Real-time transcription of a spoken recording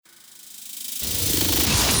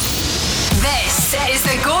is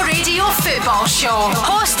the Go Radio Football Show,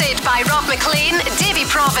 hosted by Rob Maclean, Davie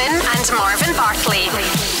Provan and Marvin Bartley.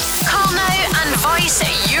 Call now and voice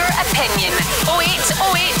your opinion.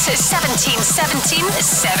 0808 17 17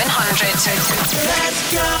 700.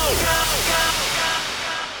 Let's go!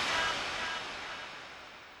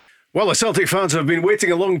 Well, the Celtic fans have been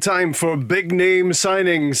waiting a long time for big-name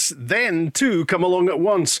signings. Then, two come along at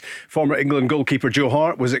once. Former England goalkeeper Joe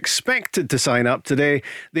Hart was expected to sign up today.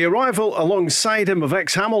 The arrival alongside him of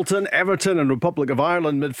ex-Hamilton, Everton and Republic of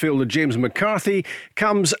Ireland midfielder James McCarthy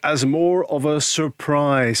comes as more of a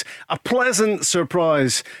surprise. A pleasant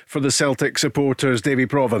surprise for the Celtic supporters, Davie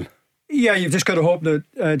Provan. Yeah, you've just got to hope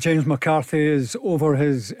that James McCarthy is over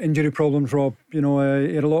his injury problems, Rob. You know,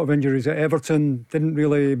 he had a lot of injuries at Everton, didn't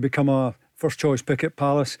really become a first choice pick at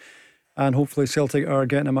Palace, and hopefully Celtic are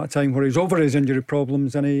getting him at a time where he's over his injury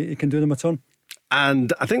problems and he can do them a ton.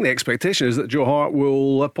 And I think the expectation is that Joe Hart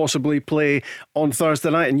will possibly play on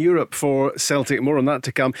Thursday night in Europe for Celtic. More on that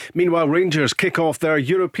to come. Meanwhile, Rangers kick off their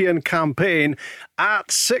European campaign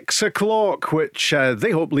at 6 o'clock, which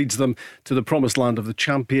they hope leads them to the promised land of the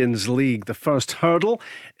Champions League. The first hurdle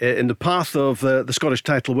in the path of the Scottish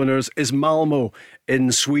title winners is Malmo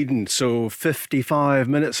in Sweden, so 55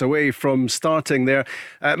 minutes away from starting there.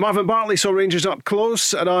 Marvin Bartley saw Rangers up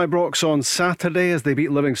close at Ibrox on Saturday as they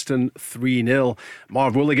beat Livingston 3-0.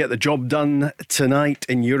 Marv, will they get the job done tonight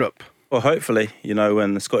in Europe? Well, hopefully. You know,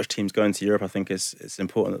 when the Scottish teams go into Europe, I think it's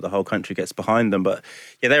important that the whole country gets behind them. But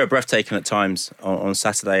yeah, they were breathtaking at times on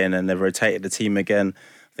Saturday, and then they rotated the team again.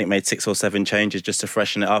 I think made 6 or 7 changes just to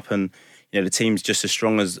freshen it up, and you know, the team's just as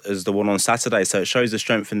strong as the one on Saturday, so it shows the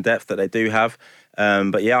strength and depth that they do have.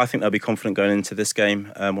 But yeah, I think they'll be confident going into this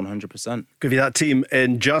game, 100%. Give you that team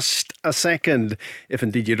in just a second, if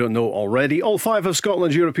indeed you don't know already. All 5 of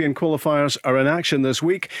Scotland's European qualifiers are in action this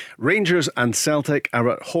week. Rangers and Celtic are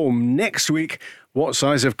at home next week. What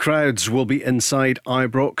size of crowds will be inside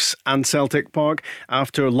Ibrox and Celtic Park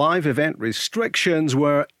after live event restrictions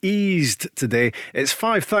were eased today? It's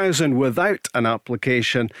 5,000 without an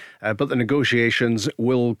application, but the negotiations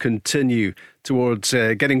will continue towards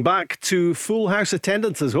getting back to full house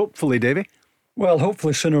attendances, hopefully, Davie. Well,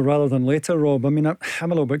 hopefully sooner rather than later, Rob. I mean, I'm a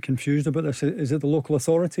little bit confused about this. Is it the local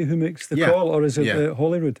authority who makes the call, or is it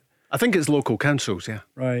Holyrood? I think it's local councils, yeah.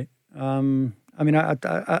 Right. I mean,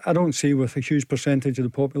 I don't see, with a huge percentage of the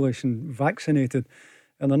population vaccinated,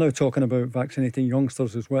 and they're now talking about vaccinating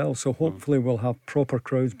youngsters as well, so hopefully we'll have proper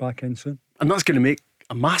crowds back in soon. And that's going to make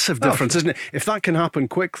a massive difference, isn't it? If that can happen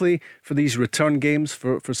quickly for these return games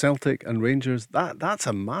for Celtic and Rangers, that's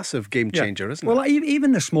a massive game changer, isn't it? Well,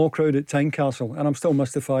 even the small crowd at Tynecastle, and I'm still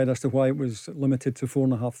mystified as to why it was limited to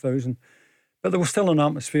 4,500, but there was still an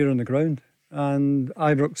atmosphere on the ground, and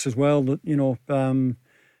Ibrox as well, you know,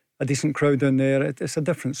 a decent crowd down there. It's a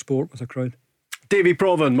different sport with a crowd. Davie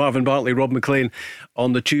Provan, Marvin Bartley, Rob Maclean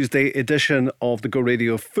on the Tuesday edition of the Go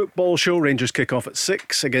Radio Football Show. Rangers kick off at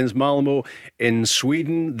 6 against Malmo in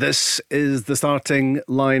Sweden. This is the starting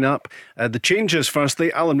lineup. The changes,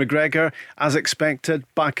 firstly, Alan McGregor, as expected,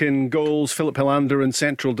 back in goals. Philip Helander in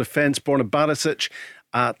central defence. Borna Barisic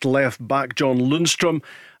at left back. John Lundstrom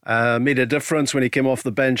made a difference when he came off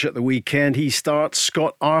the bench at the weekend. He starts.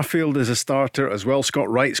 Scott Arfield is a starter as well. Scott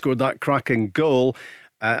Wright scored that cracking goal,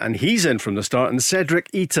 and he's in from the start. And Cedric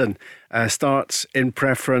Eaton starts in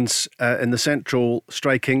preference in the central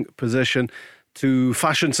striking position to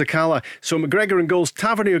fashion Sakala. So McGregor in goals,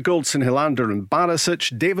 Tavernier, Goldson, Helander and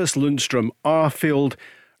Barisic, Davis, Lundstrom, Arfield,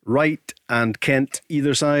 Wright and Kent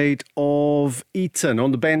either side of Eaton.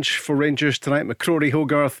 On the bench for Rangers tonight, McCrory,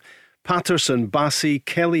 Hogarth, Patterson, Bassey,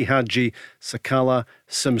 Kelly, Hadji, Sakala,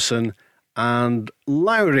 Simpson and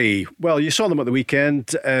Lowry. Well, you saw them at the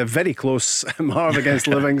weekend, very close, Marv against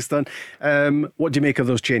Livingston. What do you make of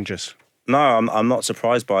those changes? No, I'm not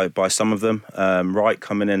surprised by some of them. Wright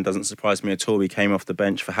coming in doesn't surprise me at all. He came off the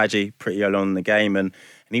bench for Hadji pretty early on in the game, and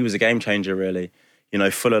he was a game changer, really. You know,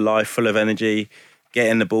 full of life, full of energy,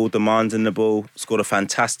 getting the ball, demanding the ball, scored a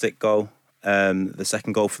fantastic goal. The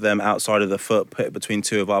second goal for them outside of the foot, put it between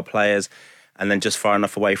 2 of our players, and then just far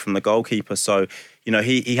enough away from the goalkeeper. So, you know,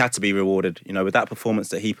 he had to be rewarded. You know, with that performance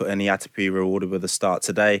that he put in, he had to be rewarded with a start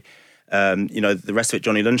today. You know, the rest of it,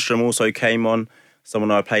 Johnny Lundstrom also came on,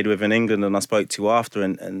 someone I played with in England and I spoke to after,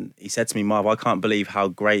 and he said to me, Marv, I can't believe how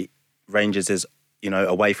great Rangers is, you know,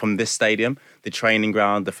 away from this stadium, the training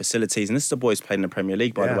ground, the facilities. And this is a boy who's played in the Premier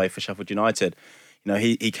League, by the way, for Sheffield United. You know,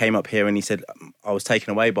 he came up here and he said, I was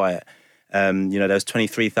taken away by it. You know, there was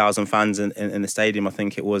 23,000 fans in the stadium, I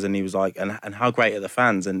think it was, and he was like, and how great are the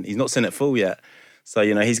fans? And he's not seen it full yet. So,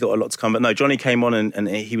 he's got a lot to come. But no, Johnny came on and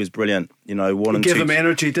he was brilliant. He gave them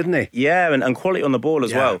energy, didn't he? Yeah, and quality on the ball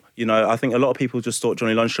as well. I think a lot of people just thought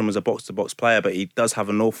Johnny Lundstrom was a box-to-box player, but he does have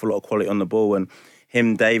an awful lot of quality on the ball. And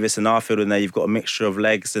him, Davis and Arfield in there, you've got a mixture of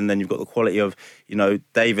legs, and then you've got the quality of,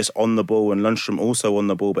 Davis on the ball and Lundstrom also on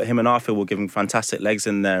the ball. But him and Arfield will give him fantastic legs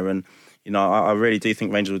in there. And, I really do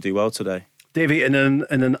think Rangers will do well today. Davie, in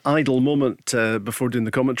an idle moment before doing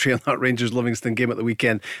the commentary on that Rangers-Livingston game at the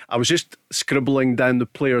weekend, I was just scribbling down the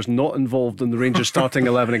players not involved in the Rangers starting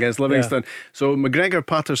 11 against Livingston. So McGregor,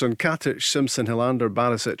 Patterson, Katic, Simpson, Hilander,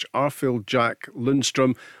 Barisic, Arfield, Jack,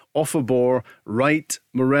 Lundstrom, Offabor, Wright,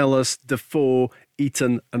 Morelos, Defoe,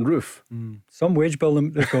 Eaton and Roof. Some wage bill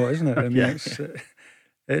they've got, isn't it? I mean,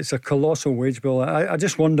 it's a colossal wage bill. I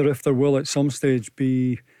just wonder if there will at some stage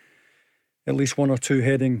be at least one or two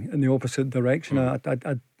heading in the opposite direction. I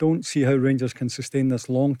don't see how Rangers can sustain this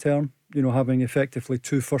long term, having effectively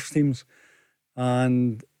two first teams,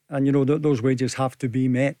 and those wages have to be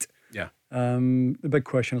met. The big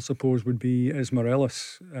question, I suppose, would be, is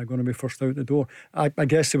Morelos going to be first out the door? I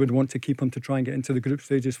guess they would want to keep him to try and get into the group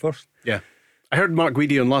stages first. I heard Mark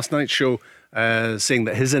Guidi on last night's show saying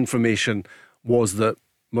that his information was that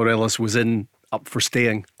Morelos was up for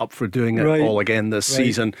staying, up for doing it all again this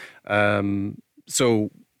season. It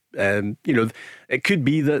could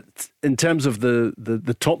be that in terms of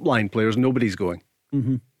the top line players, nobody's going. I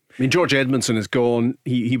mean, George Edmondson is gone.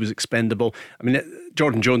 He was expendable. I mean,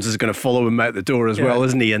 Jordan Jones is going to follow him out the door as well,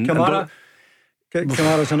 isn't he? And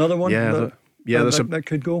Kamara's another one. That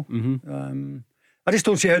could go. I just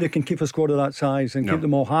don't see how they can keep a squad of that size and keep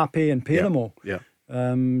them all happy and pay them all. At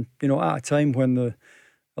a time when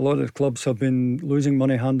a lot of the clubs have been losing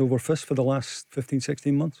money hand over fist for the last 15,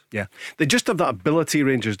 16 months. They just have that ability,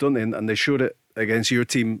 Rangers, don't they? And they showed it against your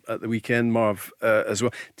team at the weekend, Marv, as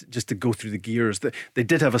well, just to go through the gears. They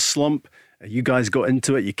did have a slump. You guys got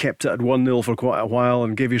into it. You kept it at 1-0 for quite a while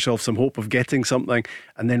and gave yourself some hope of getting something.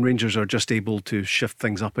 And then Rangers are just able to shift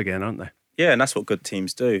things up again, aren't they? Yeah, and that's what good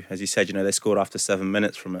teams do. As you said, they scored after 7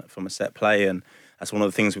 minutes from a set play, and that's one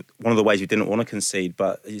of the ways we didn't want to concede.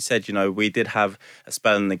 But as you said, we did have a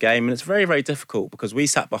spell in the game, and it's very, very difficult because we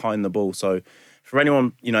sat behind the ball. So for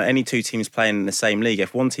anyone, any two teams playing in the same league,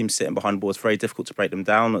 if one team's sitting behind the ball, it's very difficult to break them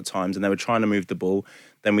down at times, and they were trying to move the ball.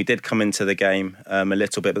 Then we did come into the game a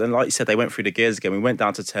little bit, but then like you said, they went through the gears again. We went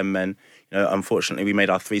down to 10 men. Unfortunately, we made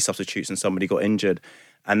our 3 substitutes and somebody got injured.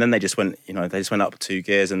 And then they just went up 2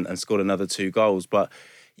 gears and scored another 2 goals. But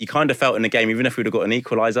you kind of felt in the game, even if we'd have got an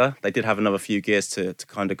equaliser, they did have another few gears to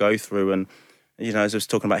kind of go through. And, as I was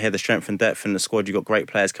talking about here, the strength and depth in the squad, you've got great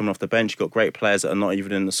players coming off the bench, you've got great players that are not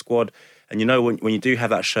even in the squad. And when you do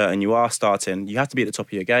have that shirt and you are starting, you have to be at the top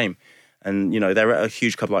of your game. And, they're at a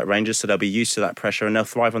huge club like Rangers, so they'll be used to that pressure and they'll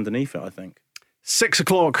thrive underneath it, I think. 6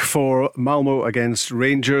 o'clock for Malmo against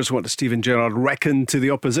Rangers. What does Steven Gerrard reckon to the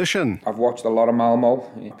opposition? I've watched a lot of Malmo,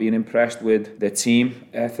 been impressed with their team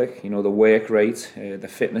ethic, the work rate, the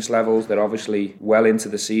fitness levels. They're obviously well into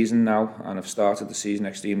the season now and have started the season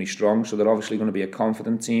extremely strong, so they're obviously going to be a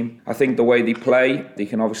confident team. I think the way they play, they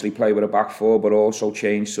can obviously play with a back 4 but also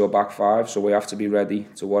change to a back 5, so we have to be ready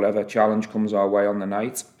to whatever challenge comes our way on the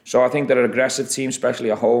night. So I think they're an aggressive team, especially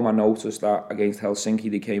at home. I noticed that against Helsinki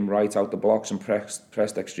they came right out the blocks and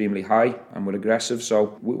pressed extremely high and were aggressive.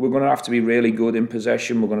 So we're going to have to be really good in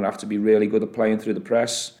possession. We're going to have to be really good at playing through the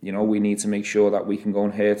press. We need to make sure that we can go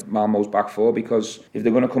and hit Malmo's back 4, because if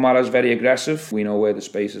they're going to come at us very aggressive, we know where the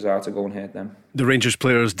spaces are to go and hit them. The Rangers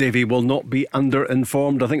players, Davie, will not be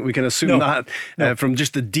under-informed. I think we can assume that from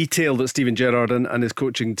just the detail that Steven Gerrard and his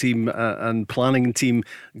coaching team and planning team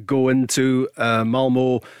go into.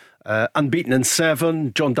 Malmo unbeaten in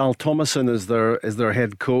 7. John Dahl Tomasson is their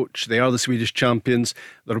head coach. They are the Swedish champions.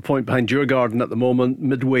 They're a point behind Djurgården at the moment,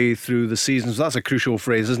 midway through the season. So that's a crucial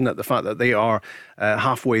phrase, isn't it? The fact that they are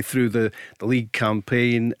halfway through the league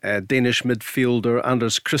campaign. Danish midfielder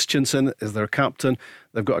Anders Christensen is their captain.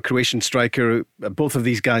 They've got a Croatian striker. Both of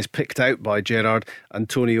these guys picked out by Gerrard.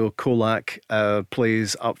 Antonio Kolak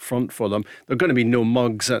plays up front for them. There are going to be no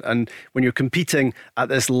mugs. And when you're competing at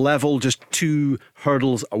this level, just 2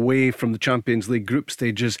 hurdles away from the Champions League group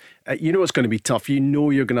stages, it's going to be tough.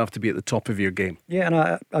 You're going to have to be at the top of your game. Yeah,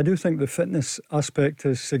 and I do think the fitness aspect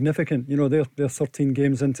is significant. They're 13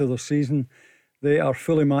 games into their season. They are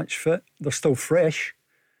fully match fit. They're still fresh.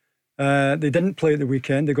 They didn't play at the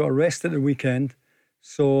weekend. They got a rest at the weekend.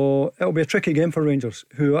 So it'll be a tricky game for Rangers,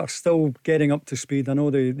 who are still getting up to speed. I know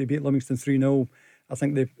they beat Livingston 3-0. I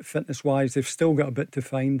think fitness-wise, they've still got a bit to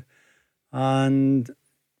find. And,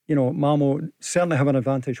 Malmo certainly have an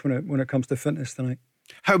advantage when it comes to fitness tonight.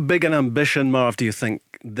 How big an ambition, Marv, do you think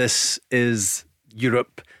this is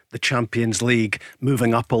Europe, the Champions League,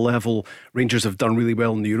 moving up a level. Rangers have done really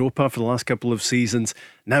well in the Europa for the last couple of seasons.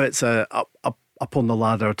 Now it's up on the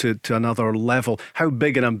ladder to another level. How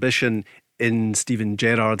big an ambition in Steven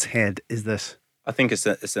Gerrard's head is this? I think it's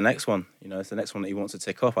the next one. It's the next one that he wants to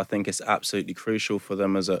tick off. I think it's absolutely crucial for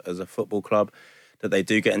them as a football club that they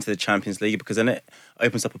do get into the Champions League, because then it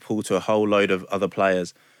opens up a pool to a whole load of other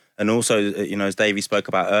players. And also, as Davie spoke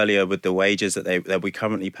about earlier, with the wages that we're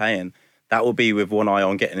currently paying, that will be with one eye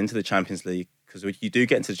on getting into the Champions League. Because when you do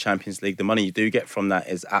get into the Champions League, the money you do get from that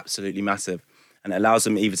is absolutely massive. And it allows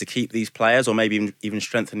them either to keep these players or maybe even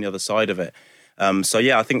strengthen the other side of it.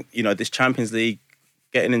 I think, this Champions League,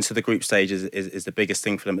 getting into the group stage is the biggest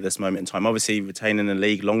thing for them at this moment in time. Obviously, retaining the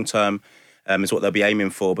league long term is what they'll be aiming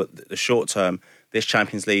for. But the short term, this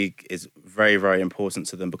Champions League is very, very important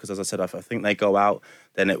to them, because, as I said, I think they go out,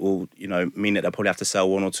 then it will, mean that they'll probably have to sell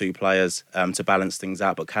one or two players to balance things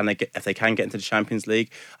out. But if they can get into the Champions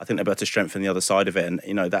League, I think they're better to strengthen the other side of it. And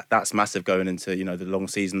that's massive going into the long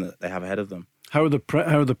season that they have ahead of them. How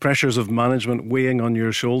are the pressures of management weighing on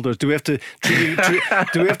your shoulders? Do we have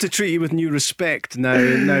to treat you with new respect now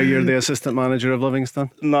you're the assistant manager of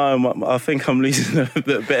Livingston? No, I think I'm losing a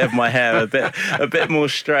bit of my hair, a bit more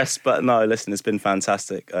stress. But no, listen, it's been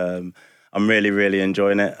fantastic. I'm really, really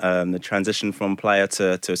enjoying it. The transition from player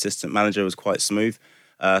to assistant manager was quite smooth.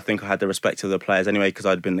 I think I had the respect of the players anyway, because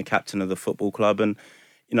I'd been the captain of the football club. And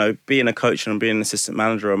being a coach and being an assistant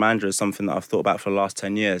manager or manager is something that I've thought about for the last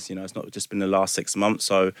 10 years. It's not just been the last 6 months.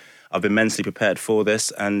 So I've been mentally prepared for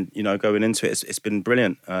this, and, going into it, it's been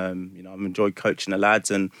brilliant. I've enjoyed coaching the lads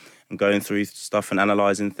and going through stuff and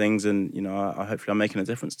analysing things, and, hopefully I'm making a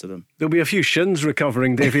difference to them. There'll be a few shins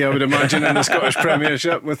recovering, Davie, I would imagine, in the Scottish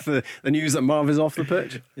Premiership with the news that Marvin's off the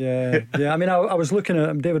pitch. Yeah. I mean, I was looking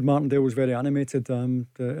at David Martindale was very animated at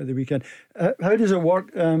the weekend. How does it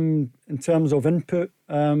work in terms of input?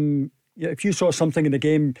 If you saw something in the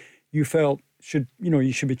game you felt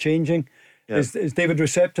you should be changing, yeah. Is David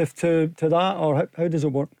receptive to that, or how does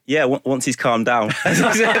it work? Yeah, once he's calmed down.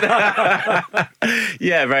 Yeah,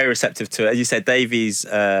 very receptive to it. As you said, Davie's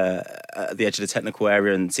at the edge of the technical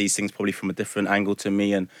area and sees things probably from a different angle to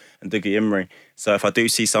me and Dougie Imrie. So if I do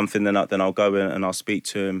see something, then I'll go in and I'll speak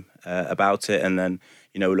to him about it, and then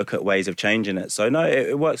we'll look at ways of changing it. So no,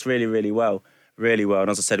 it works really, really well. Really well. And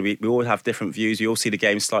as I said, we all have different views. We all see the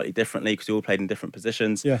game slightly differently because we all played in different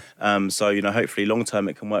positions. Yeah. So hopefully long term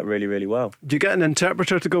it can work really, really well. Do you get an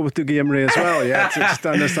interpreter to go with Dougie Imrie as well? Yeah, to just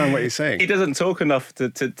understand what he's saying. He doesn't talk enough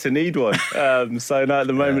to need one. So no, at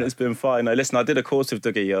the moment It's been fine. No, listen, I did a course with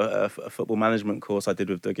Dougie, a football management course I did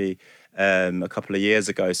with Dougie a couple of years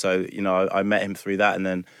ago. So I met him through that, and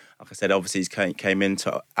then like I said, obviously he came in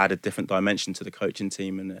to add a different dimension to the coaching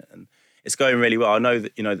team, and it's going really well. I know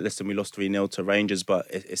that, listen, we lost 3-0 to Rangers, but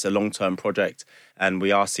it's a long-term project, and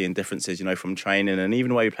we are seeing differences, from training and even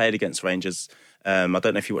the way we played against Rangers. I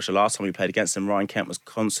don't know if you watched the last time we played against them. Ryan Kent was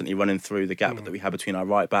constantly running through the gap that we had between our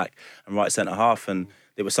right back and right centre half, and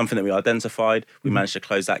it was something that we identified. We managed to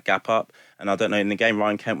close that gap up, and I don't know, in the game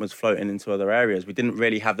Ryan Kent was floating into other areas. We didn't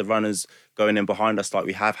really have the runners going in behind us like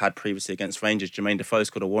we have had previously against Rangers. Jermaine Defoe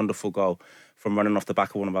scored a wonderful goal from running off the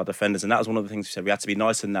back of one of our defenders, and that was one of the things we said. We had to be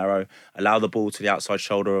nice and narrow, allow the ball to the outside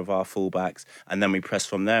shoulder of our fullbacks, and then we press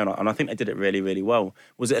from there, and I think they did it really, really well.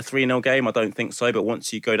 Was it a 3-0 game? I don't think so, but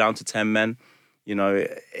once you go down to 10 men,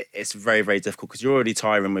 it's very, very difficult, because you're already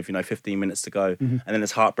tiring with 15 minutes to go, and then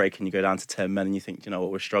it's heartbreaking. You go down to 10 men and you think,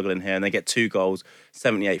 we're struggling here, and they get 2 goals,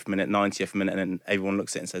 78th minute, 90th minute, and then everyone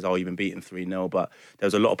looks at it and says, you've been beaten 3-0. But there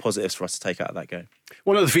was a lot of positives for us to take out of that game.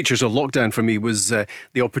 One of the features of lockdown for me was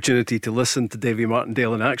the opportunity to listen to Davie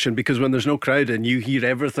Martindale in action, because when there's no crowd in, you hear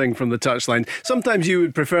everything from the touchline. Sometimes you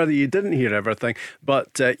would prefer that you didn't hear everything,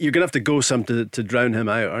 but you're going to have to go some to drown him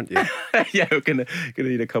out, aren't you? Yeah, we're going to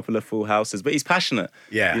need a couple of full houses, but he's passionate.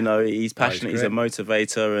 Yeah, he's passionate. He's a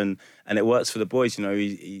motivator, and it works for the boys.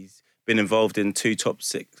 He's been involved in 2 top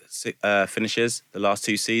 6 finishes the last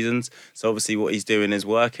 2 seasons. So obviously what he's doing is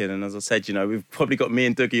working. And as I said, we've probably got me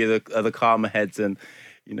and Dougie are the calmer heads, and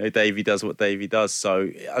Davie does what Davie does. So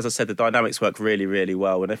as I said, the dynamics work really, really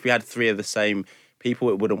well. And if we had 3 of the same people,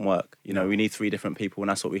 it wouldn't work. We need 3 different people, and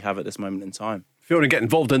that's what we have at this moment in time. If you want to get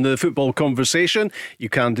involved in the football conversation, you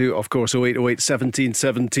can do, of course, 0808 17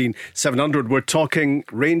 17 700. We're talking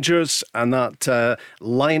Rangers and that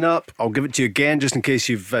lineup. I'll give it to you again just in case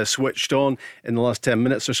you've switched on in the last 10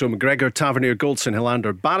 minutes or so. McGregor, Tavernier, Goldson,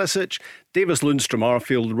 Hilander, Barisic, Davis, Lundstrom,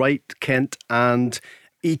 Arfield, Wright, Kent and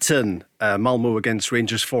Eaton. Malmo against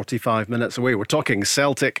Rangers, 45 minutes away. We're talking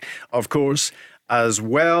Celtic, of course, as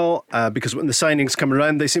well, because when the signings come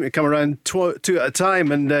around, they seem to come around 2 at a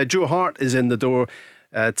time, and Joe Hart is in the door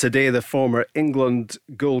today, the former England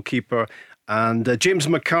goalkeeper. And James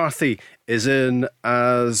McCarthy is in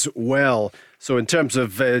as well. So in terms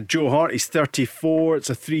of Joe Hart, he's 34. It's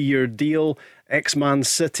a 3-year deal. Ex-Man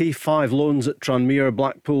City, 5 loans at Tranmere,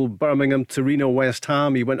 Blackpool, Birmingham, Torino, West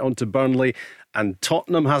Ham. He went on to Burnley and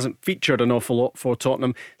Tottenham. Hasn't featured an awful lot for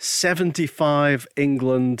Tottenham. 75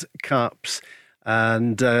 England caps.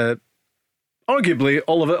 And arguably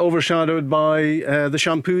all of it overshadowed by the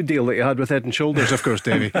shampoo deal that he had with Head and Shoulders, of course,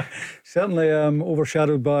 Davie. Certainly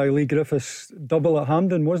overshadowed by Lee Griffiths' double at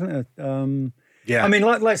Hampden, wasn't it? Yeah. I mean,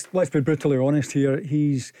 let's be brutally honest here.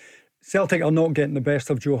 Celtic are not getting the best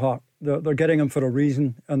of Joe Hart. They're getting him for a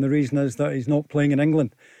reason, and the reason is that he's not playing in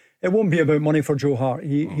England. It won't be about money for Joe Hart.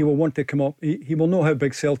 He will want to come up. He will know how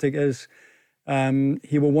big Celtic is.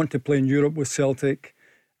 He will want to play in Europe with Celtic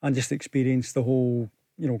and just experience the whole,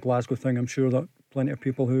 Glasgow thing. I'm sure that plenty of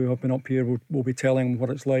people who have been up here will be telling him what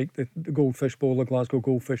it's like, the Goldfish Bowl, the Glasgow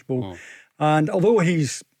Goldfish Bowl. And although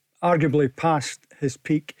he's arguably past his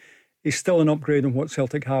peak, he's still an upgrade on what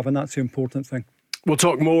Celtic have, and that's the important thing. We'll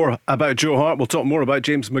talk more about Joe Hart. We'll talk more about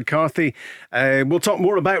James McCarthy. We'll talk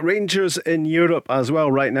more about Rangers in Europe as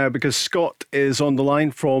well right now, because Scott is on the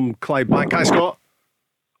line from Clydebank. Hi, Scott.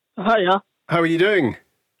 Hiya. How are you doing?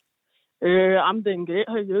 I'm doing great.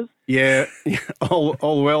 How are you? Yeah,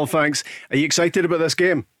 all well, thanks. Are you excited about this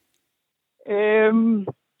game? A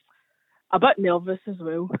bit nervous as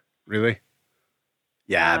well. Really?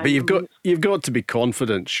 Yeah, but you've got to be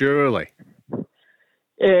confident, surely.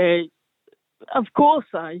 Of course,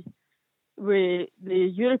 with the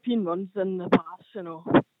European runs in the past,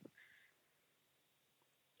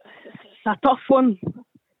 it's a tough one.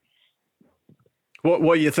 What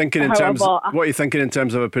are you thinking in terms? What are you thinking in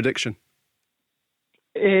terms of a prediction?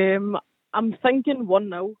 I'm thinking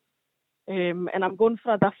 1-0, and I'm going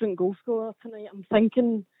for a different goal scorer tonight. I'm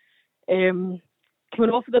thinking coming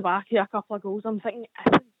off the back of a couple of goals. I'm thinking.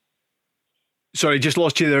 Sorry, just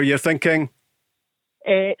lost you there. You're thinking.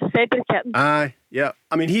 Cedric Kitten. Aye, yeah.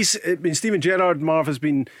 I mean, Stephen Gerrard, Marv, has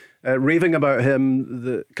been raving about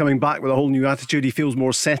him coming back with a whole new attitude. He feels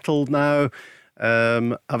more settled now,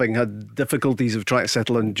 having had difficulties of trying to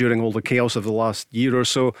settle in during all the chaos of the last year or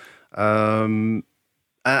so.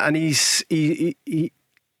 And he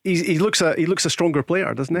looks a stronger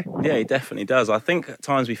player, doesn't he? Yeah, he definitely does. I think at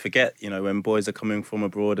times we forget, when boys are coming from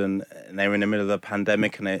abroad and they're in the middle of the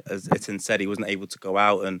pandemic, and as Etienne said, he wasn't able to go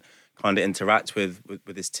out and kind of interact with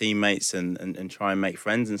his teammates and try and make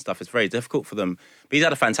friends and stuff. It's very difficult for them. But he's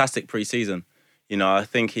had a fantastic pre-season. I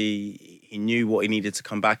think he knew what he needed to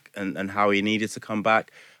come back and how he needed to come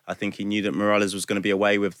back. I think he knew that Morales was going to be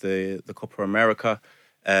away with the Copa America.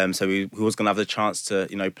 So he was going to have the chance to,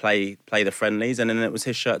 play the friendlies, and then it was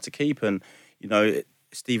his shirt to keep. And,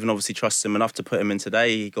 Stephen obviously trusts him enough to put him in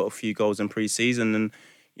today. He got a few goals in pre-season, and,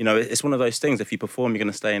 it's one of those things. If you perform, you're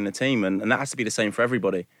going to stay in the team, and that has to be the same for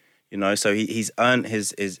everybody. So he's earned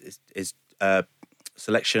his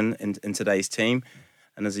selection in today's team.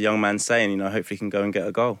 And as a young man saying, hopefully he can go and get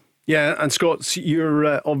a goal. Yeah, and Scott,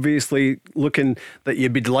 you're obviously looking that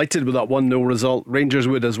you'd be delighted with that 1-0 result. Rangers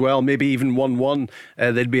would as well, maybe even 1-1.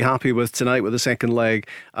 They'd be happy with tonight with the second leg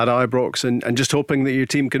at Ibrox, and just hoping that your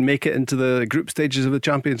team can make it into the group stages of the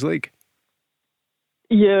Champions League.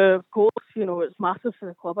 Yeah, of course. It's massive for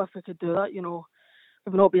the club if we could do that.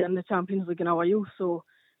 We've not been in the Champions League in a while, so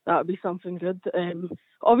that would be something good.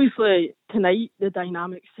 Obviously, tonight the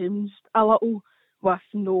dynamics changed a little with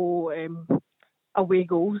no away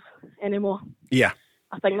goals anymore. Yeah.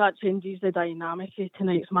 I think that changes the dynamic of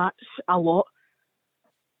tonight's match a lot.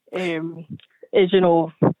 We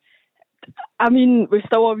still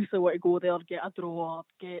obviously want to go there, get a draw, or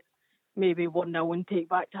get maybe 1-0 and take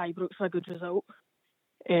back to Ibrox for a good result.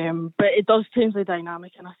 But it does change the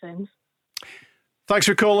dynamic in a sense. Thanks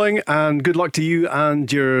for calling, and good luck to you and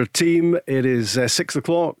your team. It is 6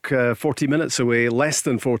 o'clock, 40 minutes away, less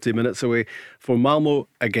than 40 minutes away for Malmo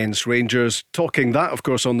against Rangers. Talking that, of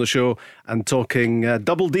course, on the show, and talking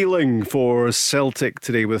double dealing for Celtic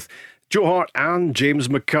today with Joe Hart and James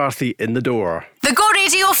McCarthy in the door. The Go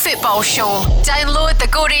Radio Football Show. Download the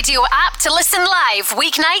Go Radio app to listen live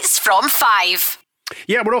weeknights from 5.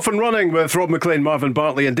 Yeah, we're off and running with Rob Maclean, Marvin,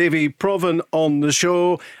 Bartley and Davie. Provan on the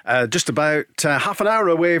show, just about half an hour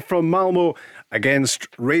away from Malmo against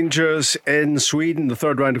Rangers in Sweden, the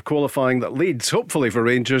third round of qualifying that leads, hopefully for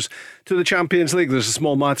Rangers, to the Champions League. There's a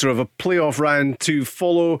small matter of a playoff round to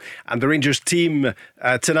follow, and the Rangers team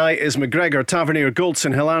tonight is McGregor, Tavernier,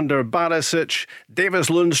 Goldson, Helander, Barisic, Davis,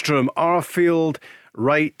 Lundstrom, Arfield,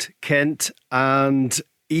 Wright, Kent and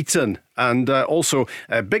Eton. And also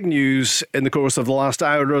big news in the course of the last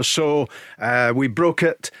hour or so. We broke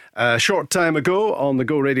it a short time ago on the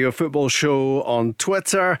Go Radio Football Show on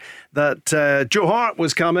Twitter that Joe Hart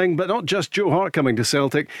was coming, but not just Joe Hart coming to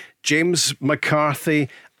Celtic, James McCarthy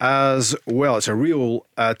as well. It's a real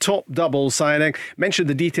top double signing. Mentioned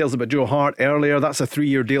the details about Joe Hart earlier. That's a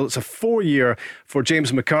 3-year deal. It's a 4-year for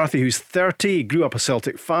James McCarthy, who's 30. He grew up a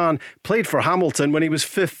Celtic fan, played for Hamilton when he was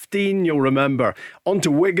 15, you'll remember. On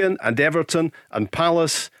to Wigan and Everton and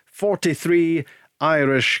Palace. 43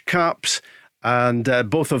 Irish caps, and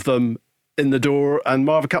both of them in the door. And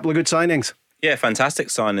Marv, a couple of good signings. Yeah, fantastic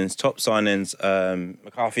signings, top signings.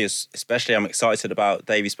 McCarthy especially, I'm excited about.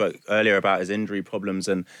 Davie spoke earlier about his injury problems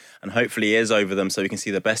and hopefully he is over them so we can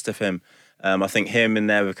see the best of him. I think him in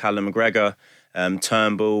there with Callum McGregor,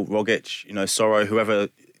 Turnbull, Rogic, Sorrow, whoever,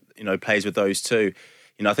 plays with those two.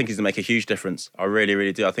 I think he's going to make a huge difference. I really,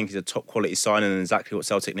 really do. I think he's a top quality signing and exactly what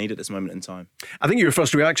Celtic need at this moment in time. I think your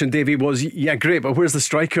first reaction, Davie, was, yeah, great, but where's the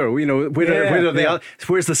striker? Where's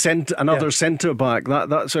the another centre back?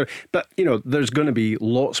 But there's going to be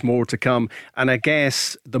lots more to come. And I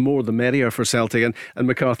guess the more the merrier for Celtic. And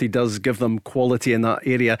McCarthy does give them quality in that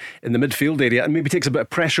area, in the midfield area, and maybe takes a bit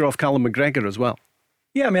of pressure off Callum McGregor as well.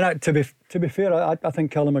 Yeah, I mean, to be fair, I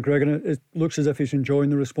think Callum McGregor looks as if he's enjoying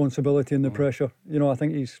the responsibility and the pressure. I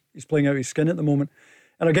think he's playing out his skin at the moment.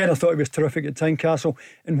 And again, I thought he was terrific at Tynecastle.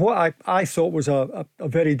 And what I thought was a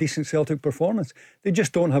very decent Celtic performance. They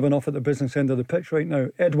just don't have enough at the business end of the pitch right now.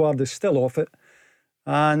 Edouard is still off it.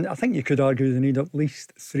 And I think you could argue they need at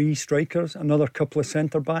least 3 strikers, another couple of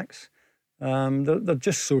centre-backs. They're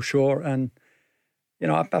just so short. And,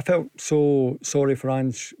 I felt so sorry for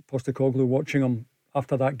Ange Postecoglou watching him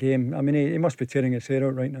after that game. I mean, he must be tearing his hair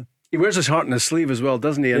out right now. He wears his heart on his sleeve as well,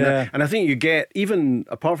 doesn't he? And I think you get, even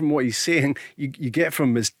apart from what he's saying, you get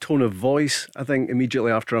from his tone of voice, I think, immediately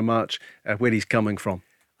after a match, where he's coming from.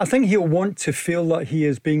 I think he'll want to feel that he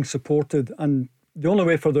is being supported, and the only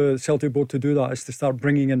way for the Celtic board to do that is to start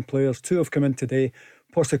bringing in players. 2 have come in today.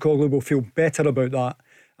 Postecoglou will feel better about that,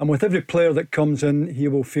 and with every player that comes in, he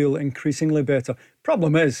will feel increasingly better.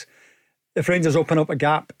 Problem is, if Rangers open up a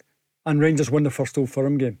gap and Rangers win the first Old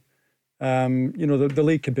Firm game, the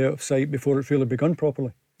league could be out of sight before it's really begun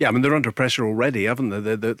properly. Yeah, I mean, they're under pressure already, haven't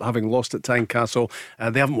they? They're having lost at Tynecastle.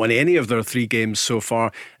 They haven't won any of their 3 games so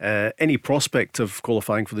far. Any prospect of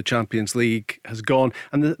qualifying for the Champions League has gone.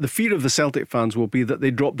 And the fear of the Celtic fans will be that they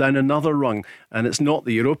drop down another rung. And it's not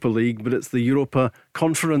the Europa League, but it's the Europa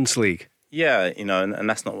Conference League. Yeah, and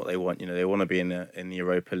that's not what they want. They want to be in the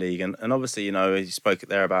Europa League. And obviously, you spoke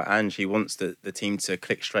there about Ange. He wants the team to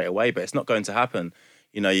click straight away, but it's not going to happen.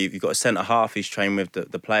 You've got a centre-half who's trained with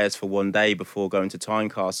the players for 1 day before going to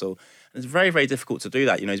Tynecastle. And it's very, very difficult to do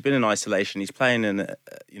that. He's been in isolation. He's playing in,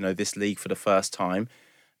 this league for the first time.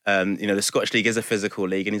 The Scottish League is a physical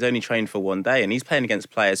league and he's only trained for 1 day and he's playing against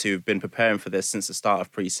players who've been preparing for this since the start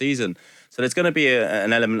of pre-season. So there's going to be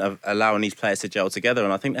an element of allowing these players to gel together,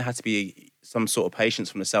 and I think there has to be some sort of patience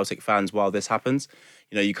from the Celtic fans while this happens.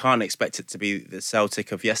 You can't expect it to be the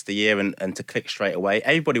Celtic of yesteryear and to click straight away.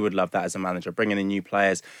 Everybody would love that as a manager, bringing in new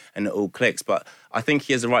players and it all clicks, but I think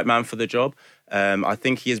he is the right man for the job. I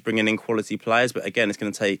think he is bringing in quality players, but again, it's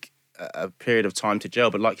going to take a period of time to gel.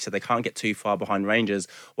 But like you said, they can't get too far behind Rangers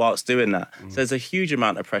whilst doing that. So there's a huge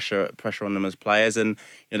amount of pressure on them as players, and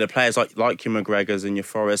the players like your McGregors and your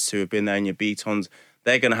Forrests who have been there, and your Beatons,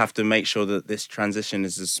 they're going to have to make sure that this transition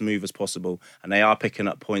is as smooth as possible, and they are picking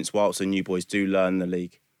up points whilst the new boys do learn the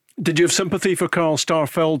league. Did you have sympathy for Carl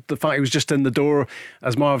Starfelt? The fact he was just in the door,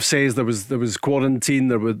 as Marv says, there was quarantine,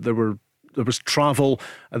 there was travel,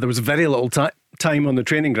 there was very little time on the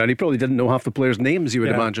training ground. He probably didn't know half the players' names, you would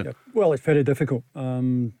imagine. Yeah. Well, it's very difficult.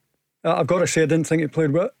 I've got to say, I didn't think he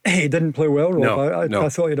played well. He didn't play well, Rob. No. I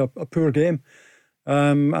thought he had a poor game,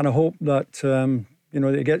 and I hope that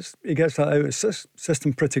he gets that out of his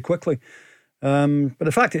system pretty quickly. But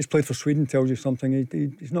the fact that he's played for Sweden tells you something.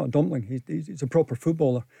 He's not a dumpling. He's a proper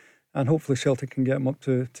footballer. And hopefully Celtic can get him up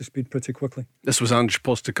to speed pretty quickly. This was Ange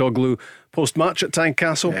Postecoglou post-match at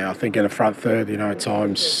Tynecastle. Yeah, I think in the front third, at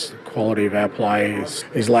times the quality of our play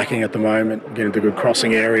is lacking at the moment. Getting into good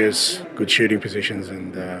crossing areas, good shooting positions,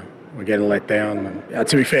 and we're getting let down. And,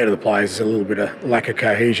 to be fair to the players, there's a little bit of lack of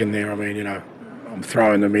cohesion there. I mean, I'm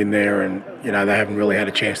throwing them in there and, they haven't really had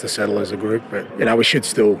a chance to settle as a group. But, we should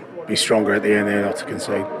still be stronger at the end there not to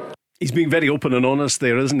concede. He's being very open and honest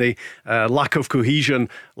there, isn't he? Lack of cohesion,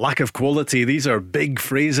 lack of quality. These are big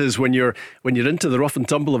phrases when you're into the rough and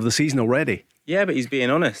tumble of the season already. Yeah, but he's being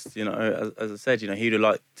honest. As I said, he'd have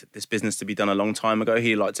liked this business to be done a long time ago.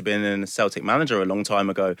 He'd liked to have been a Celtic manager a long time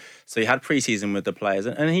ago. So he had pre-season with the players,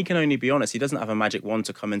 and he can only be honest. He doesn't have a magic wand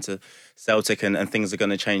to come into Celtic and things are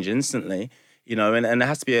going to change instantly. And there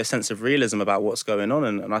has to be a sense of realism about what's going on.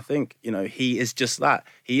 And I think, he is just that.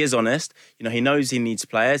 He is honest. He knows he needs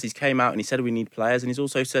players. He's came out and he said we need players. And he's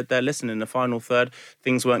also said there, listen, in the final third,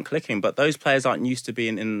 things weren't clicking. But those players aren't used to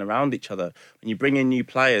being in and around each other. When you bring in new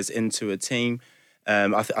players into a team,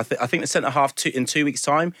 I think the centre-half in 2 weeks'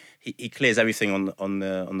 time, he clears everything on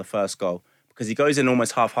the first goal. Because he goes in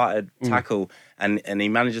almost half-hearted tackle and he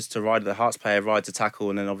manages to ride the Hearts player, rides a tackle,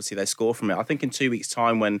 and then obviously they score from it. I think in 2 weeks'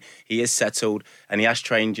 time when he is settled and he has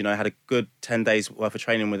trained, had a good 10 days worth of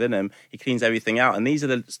training within him, he cleans everything out. And these are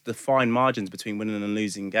the fine margins between winning and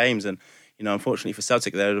losing games. And, unfortunately for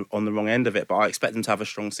Celtic, they're on the wrong end of it, but I expect them to have a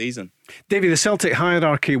strong season. Davie, the Celtic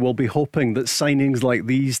hierarchy will be hoping that signings like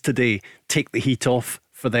these today take the heat off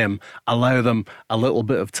for them, allow them a little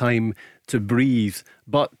bit of time to breathe.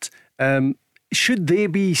 But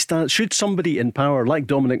should somebody in power like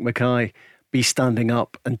Dominic Mackay be standing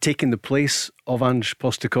up and taking the place of Ange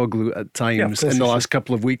Postecoglou at times in the last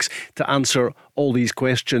couple of weeks to answer all these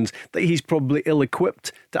questions that he's probably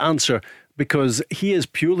ill-equipped to answer, because he is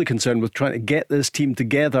purely concerned with trying to get this team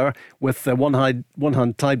together with one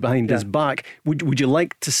hand tied behind his back. Would you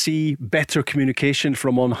like to see better communication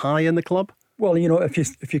from on high in the club? Well,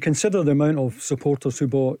 if you consider the amount of supporters who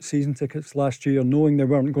bought season tickets last year, knowing they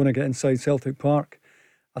weren't going to get inside Celtic Park,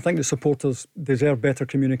 I think the supporters deserve better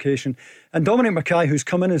communication. And Dominic Mackay, who's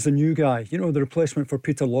come in as the new guy, the replacement for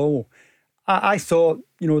Peter Lawwell, I thought,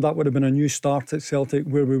 that would have been a new start at Celtic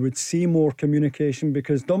where we would see more communication,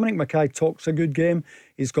 because Dominic Mackay talks a good game.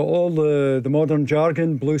 He's got all the modern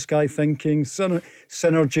jargon, blue sky thinking,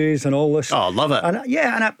 synergies and all this. Oh, I love it. And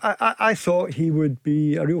I thought he would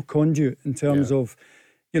be a real conduit in terms of,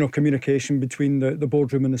 communication between the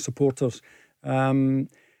boardroom and the supporters.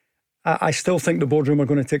 I still think the boardroom are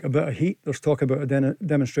going to take a bit of heat. There's talk about a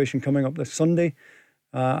demonstration coming up this Sunday.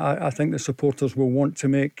 I think the supporters will want to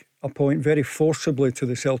make a point very forcibly to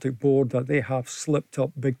the Celtic board that they have slipped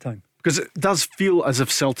up big time. Because it does feel as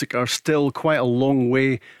if Celtic are still quite a long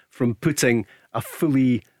way from putting a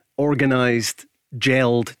fully organised,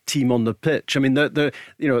 gelled team on the pitch. I mean,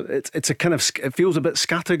 it's a kind of, it feels a bit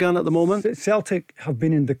scattergun at the moment. Celtic have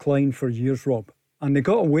been in decline for years, Rob, and they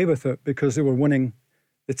got away with it because they were winning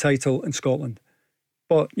the title in Scotland.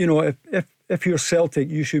 But if you're Celtic,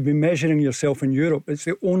 you should be measuring yourself in Europe. It's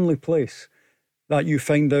the only place that you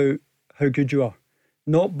find out how good you are,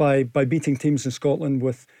 not by beating teams in Scotland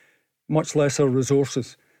with much lesser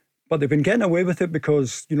resources. But they've been getting away with it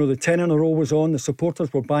because, the 10 in a row was on, the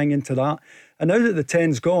supporters were buying into that. And now that the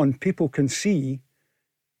 10's gone, people can see,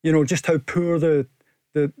 just how poor the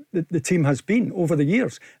team has been over the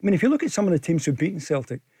years. I mean, if you look at some of the teams who've beaten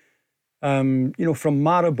Celtic, from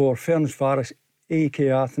Maribor, Ferencváros, AEK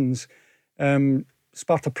Athens,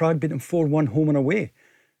 Sparta Prague beat them 4-1 home and away.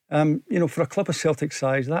 For a club of Celtic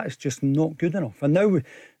size, that is just not good enough. And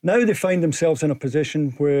now they find themselves in a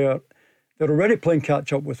position where they're already playing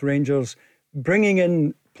catch up with Rangers, bringing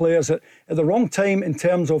in players at the wrong time in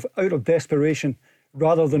terms of out of desperation,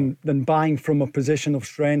 rather than buying from a position of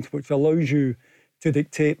strength, which allows you to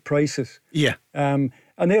dictate prices. Yeah. And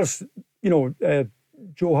there's,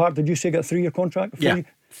 Joe Hart, did you say got a 3-year contract? Yeah,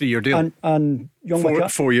 3-year deal. And young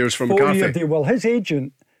 4 years from 4-year McCarthy. deal. Well, his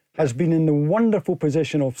agent has been in the wonderful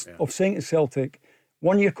position of saying to Celtic,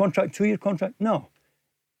 1-year contract, 2-year contract? No.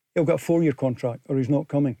 He'll get a 4-year contract or he's not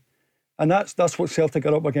coming. And that's what Celtic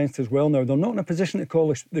are up against as well now. They're not in a position to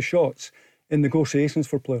call the shots in negotiations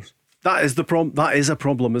for players. That is the problem. That is a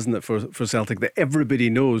problem, isn't it, for Celtic, that everybody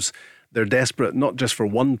knows they're desperate, not just for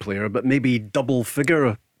one player, but maybe double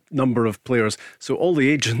figure number of players. So all the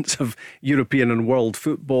agents of European and world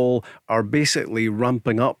football are basically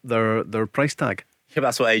ramping up their price tag. Yeah,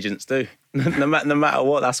 that's what agents do. no matter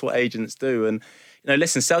what, that's what agents do. And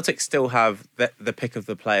listen, Celtic still have the pick of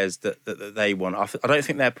the players that they want. I don't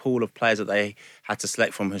think their pool of players that they had to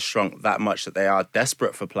select from has shrunk that much that they are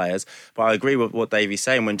desperate for players. But I agree with what Davie's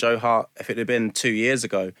saying. When Joe Hart, if it had been 2 years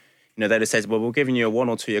ago, they'd have said, well, we're giving you a 1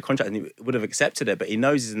 or 2 year contract, and he would have accepted it. But he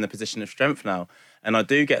knows he's in the position of strength now. And I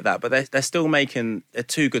do get that. But they're still making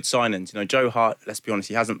 2 good signings. Joe Hart, let's be honest,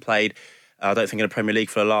 he hasn't played, I don't think, in the Premier League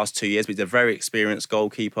for the last 2 years, but he's a very experienced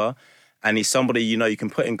goalkeeper. And he's somebody, you can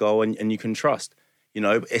put in goal and you can trust.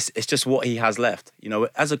 It's just what he has left.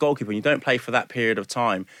 As a goalkeeper, when you don't play for that period of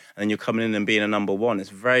time and then you're coming in and being a number one, it's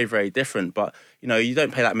very, very different. But, you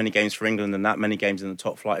don't play that many games for England and that many games in the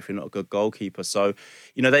top flight if you're not a good goalkeeper. So,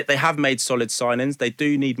 they have made solid signings. They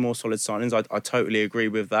do need more solid signings. I totally agree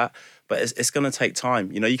with that. But it's going to take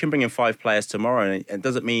time. You can bring in 5 players tomorrow, and it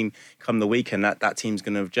doesn't mean come the weekend that team's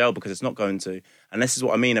going to gel, because it's not going to. And this is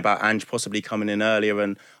what I mean about Ange possibly coming in earlier.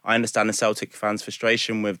 And I understand the Celtic fans'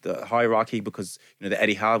 frustration with the hierarchy, because the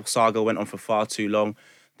Eddie Howe saga went on for far too long.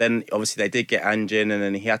 Then obviously they did get Ange in, and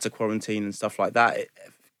then he had to quarantine and stuff like that.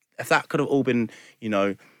 If that could have all been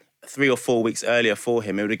 3 or 4 weeks earlier for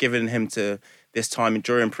him, it would have given him to this time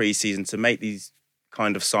during pre-season to make these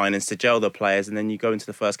kind of signings, to gel the players, and then you go into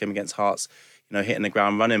the first game against Hearts, hitting the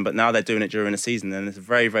ground running. But now they're doing it during the season, and it's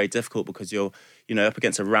very, very difficult because you're, up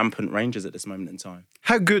against a rampant Rangers at this moment in time.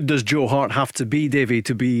 How good does Joe Hart have to be, Davie,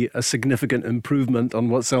 to be a significant improvement on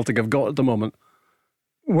what Celtic have got at the moment?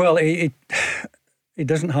 Well, he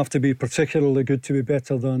doesn't have to be particularly good to be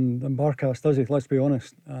better than Barkas, does he? Let's be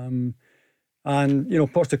honest. And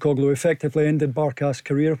Postecoglou effectively ended Barkas'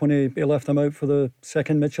 career when he left him out for the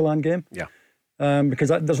second Midtjylland game. Yeah. Because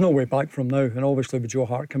there's no way back from now. And obviously with Joe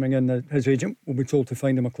Hart coming in, his agent will be told to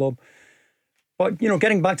find him a club. But,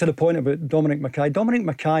 getting back to the point about Dominic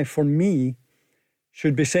Mackay, for me,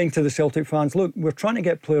 should be saying to the Celtic fans, look, we're trying to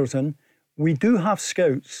get players in. We do have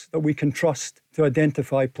scouts that we can trust to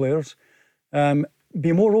identify players.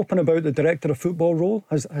 Be more open about the director of football role.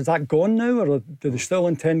 Has that gone now, or do they still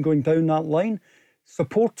intend going down that line?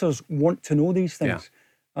 Supporters want to know these things.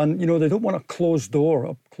 Yeah. And, they don't want a closed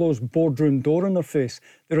boardroom door in their face.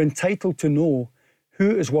 They're entitled to know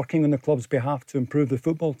who is working on the club's behalf to improve the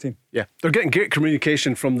football team. Yeah, they're getting great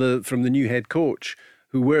communication from the new head coach,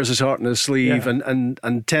 who wears his heart on his sleeve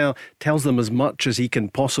and tells them as much as he can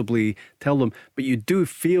possibly tell them. But you do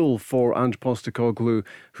feel for Ange Postecoglou,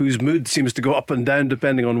 whose mood seems to go up and down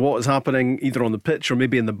depending on what is happening, either on the pitch or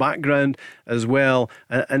maybe in the background as well.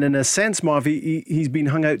 And in a sense, Marv, he's been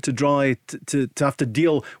hung out to dry to have to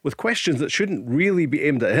deal with questions that shouldn't really be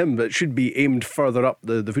aimed at him, but should be aimed further up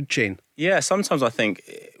the food chain. Yeah, sometimes I think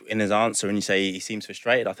in his answer, and you say he seems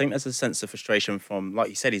frustrated, I think there's a sense of frustration from, like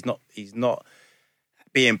you said, he's not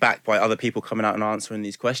being backed by other people coming out and answering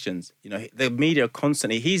these questions. The media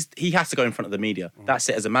constantly, he has to go in front of the media. That's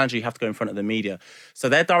it. As a manager, you have to go in front of the media. So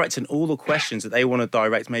they're directing all the questions that they want to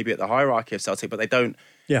direct maybe at the hierarchy of Celtic, but they don't.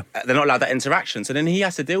 Yeah. They're not allowed that interaction. So then he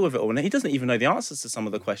has to deal with it all. And he doesn't even know the answers to some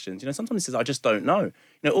of the questions. Sometimes he says, I just don't know.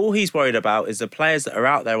 All he's worried about is the players that are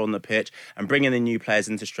out there on the pitch and bringing in new players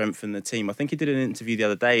in to strengthen the team. I think he did an interview the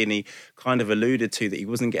other day and he kind of alluded to that he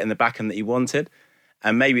wasn't getting the backing that he wanted.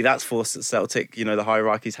 And maybe that's forced Celtic, the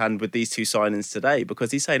hierarchy's hand with these 2 signings today, because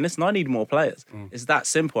he's saying, listen, I need more players. It's that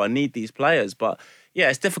simple. I need these players. But yeah,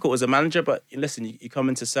 it's difficult as a manager. But listen, you come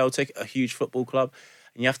into Celtic, a huge football club,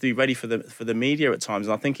 and you have to be ready for the media at times.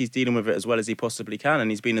 And I think he's dealing with it as well as he possibly can,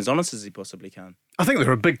 and he's been as honest as he possibly can. I think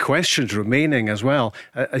there are big questions remaining as well,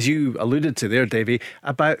 as you alluded to there, Davie,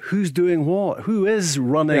 about who's doing what, who is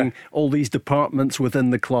running all these departments within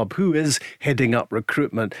the club, who is heading up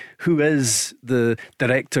recruitment, who is the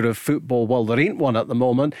director of football. Well, there ain't one at the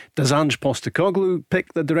moment. Does Ange Postecoglou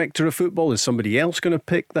pick the director of football? Is somebody else going to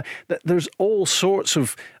pick that? There's all sorts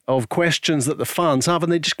of questions that the fans have,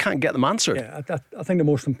 and they just can't get them answered. Yeah, I think the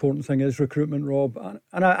most important thing is recruitment, Rob.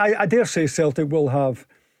 And I dare say Celtic will have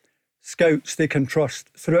scouts they can trust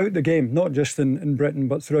throughout the game, not just in Britain,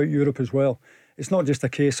 but throughout Europe as well. It's not just a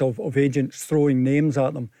case of agents throwing names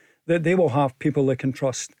at them. They will have people they can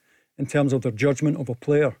trust in terms of their judgment of a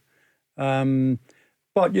player.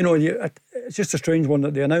 But, it's just a strange one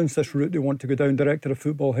that they announced this route they want to go down, director of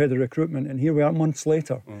football, head of recruitment, and here we are months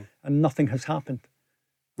later, and nothing has happened.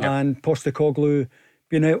 Yep. And Postecoglou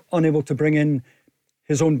being unable to bring in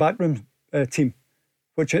his own backroom team,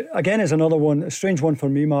 which again is another one, a strange one for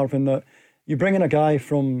me, Marvin, that you bring in a guy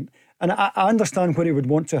from, and I understand where he would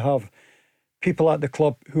want to have people at the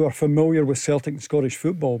club who are familiar with Celtic and Scottish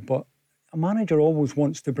football, but a manager always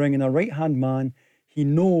wants to bring in a right-hand man he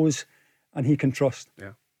knows and he can trust.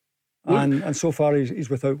 Yeah. And so far he's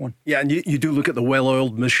without one. Yeah, and you do look at the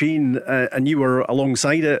well-oiled machine, and you were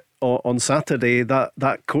alongside it on Saturday,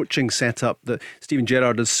 that coaching setup that Steven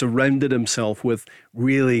Gerrard has surrounded himself with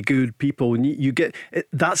really good people, and you get it,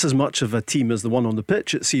 that's as much of a team as the one on the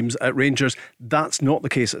pitch, it seems, at Rangers. That's not the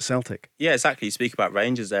case at Celtic. Yeah, exactly. You speak about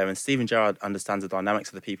Rangers there, and Steven Gerrard understands the dynamics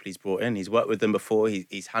of the people he's brought in. He's worked with them before,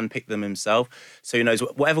 he's handpicked them himself, so he knows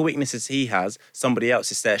whatever weaknesses he has, somebody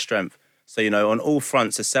else is their strength. So, on all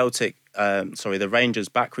fronts, the Rangers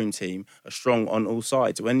backroom team are strong on all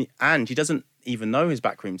sides. And he doesn't even know his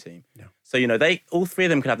backroom team. Yeah. So, all 3 of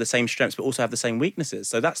them could have the same strengths, but also have the same weaknesses.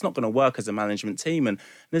 So that's not going to work as a management team. And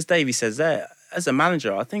as Davie says there, as a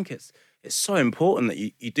manager, I think it's it's so important that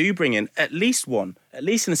you do bring in at least an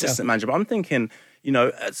assistant manager. But I'm thinking,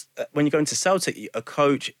 when you go into Celtic, a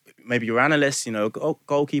coach, maybe your analyst, a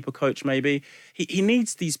goalkeeper coach maybe, he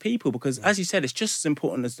needs these people because, as you said, it's just as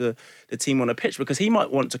important as the team on a pitch, because he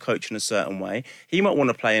might want to coach in a certain way. He might want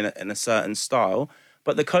to play in a certain style,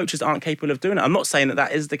 but the coaches aren't capable of doing it. I'm not saying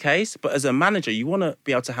that is the case, but as a manager, you want to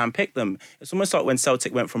be able to handpick them. It's almost like when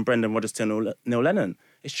Celtic went from Brendan Rodgers to Neil Lennon.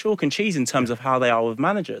 It's chalk and cheese in terms of how they are with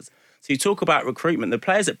managers. So you talk about recruitment. The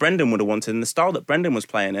players that Brendan would have wanted and the style that Brendan was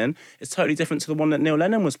playing in is totally different to the one that Neil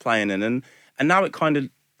Lennon was playing in. And now it kind of,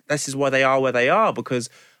 this is why they are where they are, because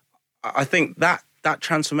I think that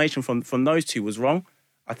transformation from those two was wrong.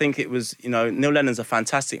 I think it was, Neil Lennon's a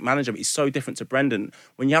fantastic manager, but he's so different to Brendan.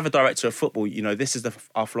 When you have a director of football, this is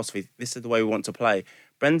our philosophy. This is the way we want to play.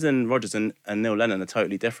 Brendan Rodgers and Neil Lennon are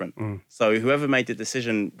totally different. So whoever made the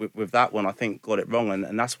decision with that one, I think, got it wrong.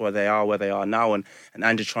 And that's why they are where they are now. And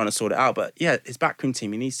Andrew's trying to sort it out. But yeah, his backroom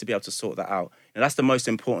team, he needs to be able to sort that out. That's the most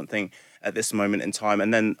important thing at this moment in time.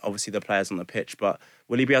 And then obviously the players on the pitch. But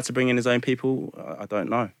will he be able to bring in his own people? I don't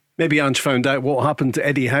know. Maybe Ange found out what happened to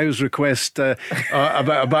Eddie Howe's request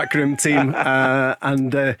about a backroom team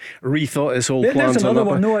and rethought his whole plan. There's another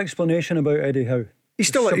one, no explanation about Eddie Howe. He's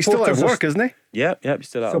still out of work, isn't he? Yeah, he's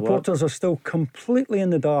still out of work. Supporters are still completely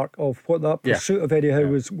in the dark of what that pursuit of Eddie Howe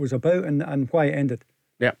was about and why it ended.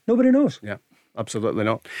 Yeah. Nobody knows. Yeah. Absolutely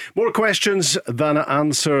not. More questions than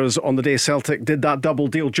answers on the day Celtic did that double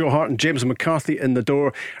deal. Joe Hart and James McCarthy in the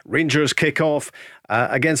door. Rangers kick off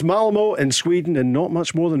against Malmo in Sweden in not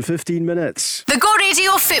much more than 15 minutes. The Go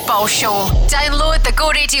Radio Football Show. Download the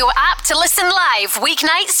Go Radio app to listen live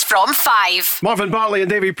weeknights from 5. Marvin, Bartley and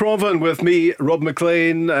Davie Provan with me, Rob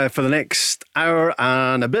Maclean, for the next hour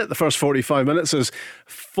and a bit. The first 45 minutes has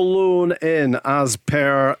flown in as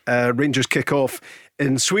per Rangers kick off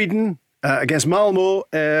in Sweden. Against Malmo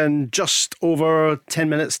in just over 10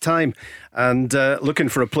 minutes' time, and looking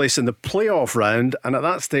for a place in the playoff round. And at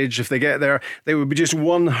that stage, if they get there, they would be just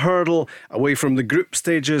one hurdle away from the group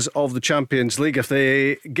stages of the Champions League. If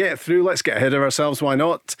they get through, let's get ahead of ourselves, why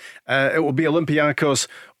not? It will be Olympiacos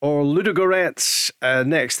or Ludogorets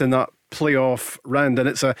next in that playoff round, and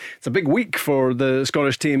it's a big week for the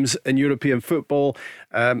Scottish teams in European football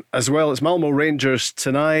as well. It's Malmo Rangers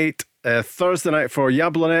tonight. Thursday night for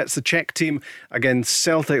Jablonec, the Czech team, against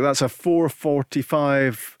Celtic. That's a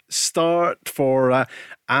 4:45 start for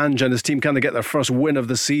Ange and his team. Can they get their first win of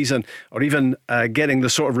the season, or even getting the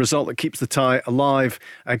sort of result that keeps the tie alive,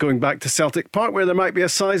 going back to Celtic Park, where there might be a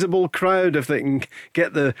sizable crowd if they can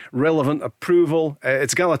get the relevant approval.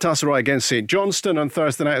 It's Galatasaray against St Johnstone on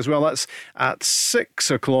Thursday night as well. That's at 6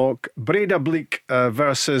 o'clock. Breidablik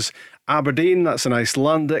versus Aberdeen. That's an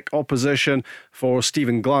Icelandic opposition for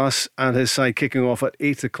Stephen Glass and his side, kicking off at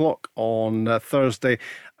 8 o'clock on Thursday.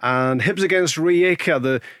 And Hibs against Rijeka,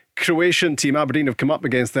 the Croatian team. Aberdeen have come up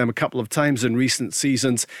against them a couple of times in recent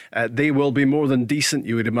seasons. They will be more than decent,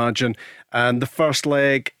 you would imagine. And the first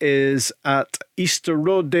leg is at Easter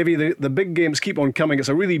Road. Davie, the big games keep on coming. It's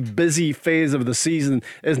a really busy phase of the season,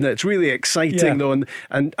 isn't it? It's really exciting, though.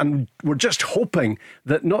 And we're just hoping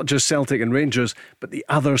that not just Celtic and Rangers, but the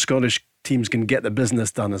other Scottish teams can get the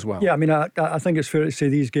business done as well. Yeah, I mean, I think it's fair to say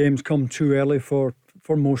these games come too early for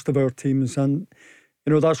most of our teams. And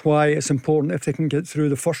that's why it's important if they can get through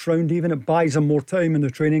the first round. Even it buys them more time in the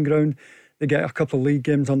training ground. They get a couple of league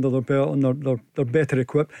games under their belt and they're better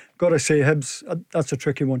equipped. Got to say, Hibs, that's a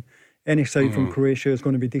tricky one. Any side from Croatia is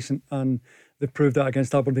going to be decent, and they've proved that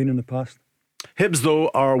against Aberdeen in the past. Hibs, though,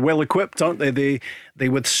 are well equipped, aren't they? They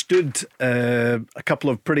withstood a couple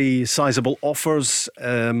of pretty sizable offers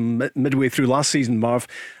midway through last season, Marv,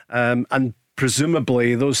 and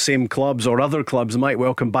presumably those same clubs or other clubs might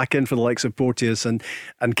well come back in for the likes of Porteous and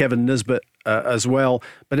Kevin Nisbet as well.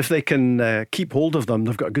 But if they can keep hold of them,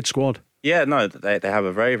 they've got a good squad. Yeah, no, they have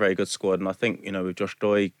a very, very good squad. And I think, with Josh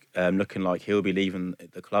Doig looking like he'll be leaving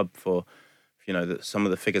the club for, some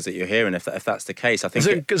of the figures that you're hearing, if that's the case, I think...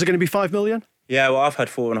 Is it going to be 5 million? Yeah, well, I've had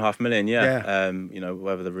 4.5 million, yeah.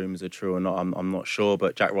 Whether the rumours are true or not, I'm not sure.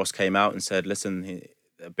 But Jack Ross came out and said, listen,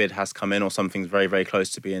 a bid has come in or something's very, very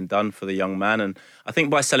close to being done for the young man. And I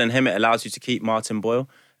think by selling him, it allows you to keep Martin Boyle.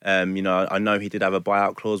 I know he did have a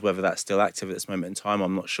buyout clause. Whether that's still active at this moment in time,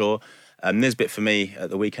 I'm not sure. Nisbet, for me,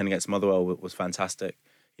 at the weekend against Motherwell was fantastic.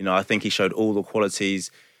 I think he showed all the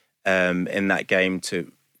qualities in that game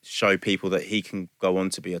to show people that he can go on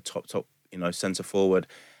to be a top, centre forward.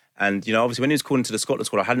 And, obviously when he was called into the Scotland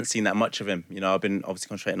squad, I hadn't seen that much of him. I've been obviously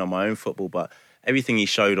concentrating on my own football, but everything he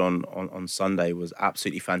showed on Sunday was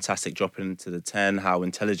absolutely fantastic, dropping into the 10, how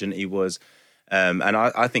intelligent he was. And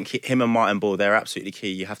I think him and Martin Ball, they're absolutely key.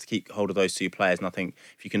 You have to keep hold of those two players. And I think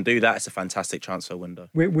if you can do that, it's a fantastic transfer window.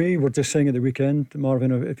 We were just saying at the weekend,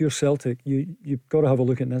 Marvin, if you're Celtic, you've got to have a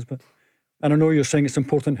look at Nisbet. And I know you're saying it's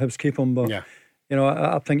important Hibs keep him, but you know,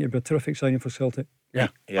 I think it'd be a terrific signing for Celtic. Yeah.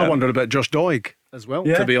 I wondered about Josh Doig as well,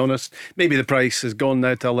 to be honest. Maybe the price has gone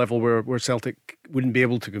now to a level where Celtic wouldn't be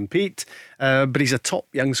able to compete. But he's a top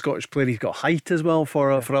young Scottish player. He's got height as well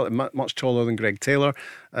for much taller than Greg Taylor.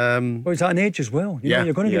 Well, he's at an age as well. You know,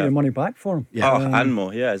 you're going to get your money back for him. And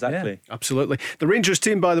more. Yeah, exactly. Yeah, absolutely. The Rangers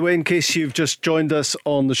team, by the way, in case you've just joined us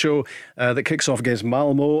on the show, that kicks off against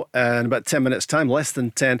Malmo in about 10 minutes' time, less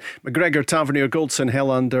than 10. McGregor, Tavernier, Goldson,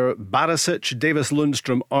 Helander, Barisic, Davis,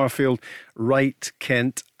 Lundstrom, Arfield, Wright,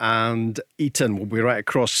 Kent and Eaton will be right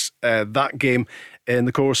across that game in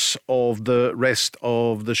the course of the rest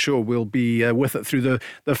of the show. We'll be with it through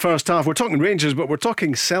the first half. We're talking Rangers, but we're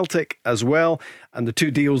talking Celtic as well, and the two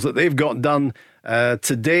deals that they've got done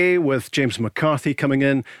today, with James McCarthy coming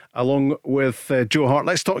in along with Joe Hart.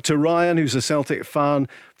 Let's talk to Ryan, who's a Celtic fan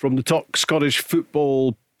from the Talk Scottish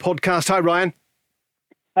Football podcast. Hi, Ryan.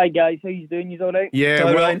 Hi guys, how you doing? You all right?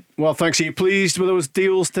 Yeah, well, thanks. Are you pleased with those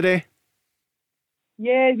deals today?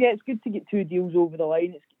 Yeah, it's good to get two deals over the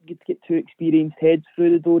line. It's good to get two experienced heads through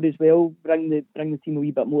the door as well. Bring the team a wee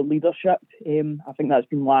bit more leadership. I think that's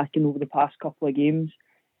been lacking over the past couple of games.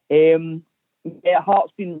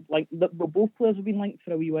 Hart's been both players have been linked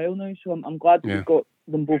for a wee while now, so I'm glad we've got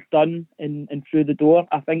them both done and through the door.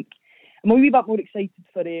 I think I'm a wee bit more excited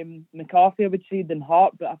for McCarthy, I would say, than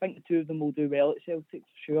Hart, but I think the two of them will do well at Celtic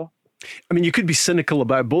for sure. I mean, you could be cynical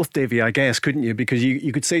about both, Davie, I guess, couldn't you? Because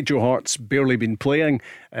you could say Joe Hart's barely been playing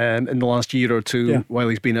in the last year or two while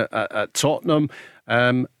he's been at Tottenham.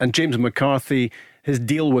 And James McCarthy, his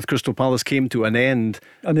deal with Crystal Palace came to an end.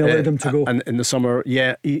 And they allowed him to go. And in the summer,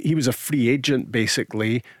 he was a free agent,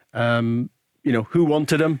 basically. You know, who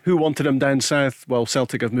wanted him? Who wanted him down south? Well,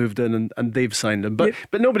 Celtic have moved in and they've signed him. But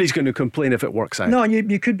nobody's going to complain if it works out. No,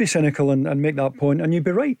 you could be cynical and make that point. And you'd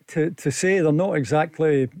be right to say they're not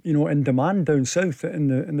exactly, you know, in demand down south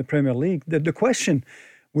in the Premier League. The question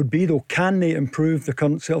would be, though, can they improve the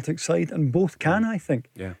current Celtic side? And both can, I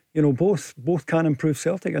think. Yeah. You know, both can improve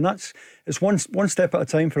Celtic. And it's one step at a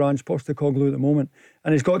time for Ange Postecoglou at the moment.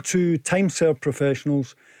 And he's got two time-served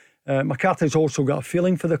professionals. McCarthy's also got a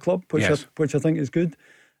feeling for the club, which I think is good.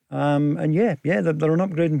 And they're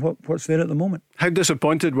upgrading what's there at the moment. How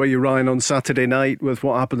disappointed were you, Ryan, on Saturday night with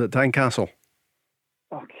what happened at Tynecastle?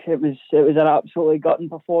 It was an absolutely gutting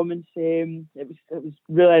performance. It was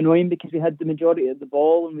really annoying because we had the majority of the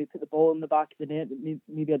ball and we put the ball in the back of the net.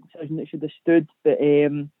 Maybe a decision that should have stood, but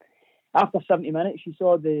after 70 minutes, you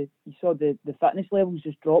saw the fitness levels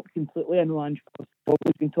just drop completely. I know Ange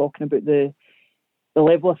Postecoglou's been talking about the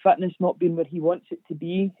level of fitness not being where he wants it to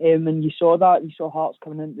be, and you saw that. You saw Hearts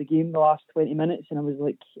coming into the game the last 20 minutes, and I was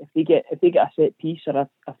like, if they get a set piece or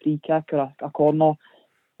a free kick or a corner,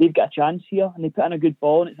 they've got a chance here. And they put in a good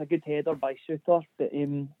ball, and it's a good header by Suter, but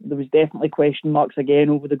there was definitely question marks again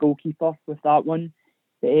over the goalkeeper with that one.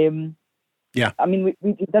 But, I mean,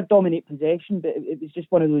 we did dominate possession, but it was just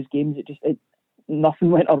one of those games that nothing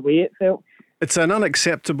went our way, it felt. It's an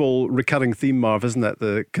unacceptable recurring theme, Marv, isn't it?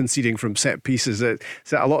 The conceding from set pieces.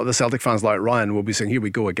 A lot of the Celtic fans, like Ryan, will be saying, here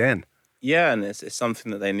we go again. Yeah, and it's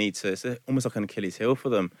something that they need to. It's almost like an Achilles heel for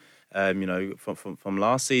them, from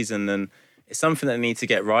last season. And it's something that they need to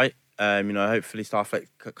get right. Hopefully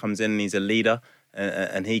Starfleck comes in and he's a leader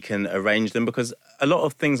and he can arrange them, because a lot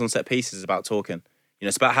of things on set pieces is about talking. You know,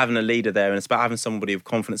 it's about having a leader there, and it's about having somebody with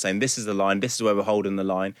confidence saying, this is the line, this is where we're holding the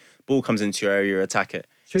line. Ball comes into your area, attack it.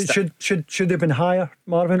 Should they have been higher,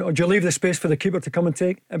 Marvin? Or do you leave the space for the keeper to come and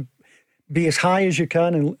take? Be as high as you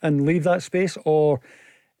can and leave that space? Or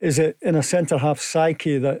is it in a centre-half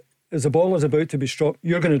psyche that as the ball is about to be struck,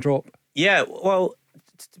 you're going to drop? Yeah, well,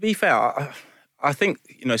 to be fair, I think,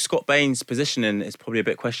 Scott Bain's positioning is probably a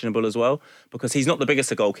bit questionable as well, because he's not the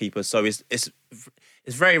biggest of goalkeepers, so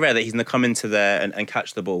it's very rare that he's going to come into there and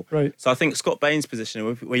catch the ball. Right. So I think Scott Bain's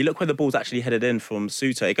positioning, where you look where the ball's actually headed in from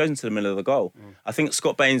Suter, it goes into the middle of the goal. I think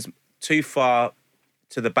Scott Bain's too far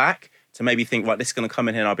to the back to maybe think, right, this is going to come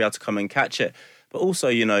in here and I'll be able to come and catch it. But also,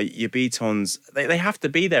 your Beatons, they have to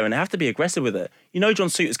be there and they have to be aggressive with it. John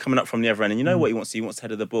Suter's coming up from the other end and you know what he wants to do. He wants to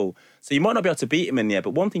head of the ball. So you might not be able to beat him in the air, but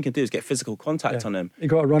one thing you can do is get physical contact on him. He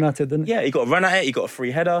got a run at it, didn't he? Yeah, he got a run at it, he got a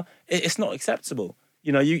free header. It's not acceptable.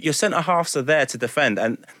 Your centre-halves are there to defend,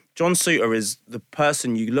 and John Suter is the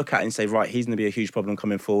person you look at and say, right, he's going to be a huge problem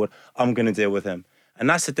coming forward. I'm going to deal with him. And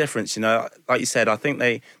that's the difference, Like you said, I think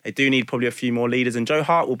they do need probably a few more leaders. And Joe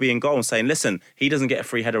Hart will be in goal and saying, listen, he doesn't get a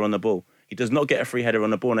free header on the ball. He does not get a free header on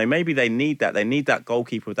the ball. Now, maybe they need that. They need that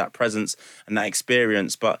goalkeeper with that presence and that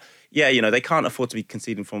experience. But yeah, they can't afford to be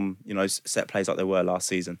conceding from, set plays like they were last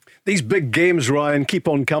season. These big games, Ryan, keep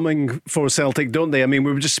on coming for Celtic, don't they? I mean,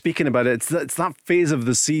 we were just speaking about it. It's that phase of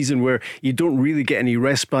the season where you don't really get any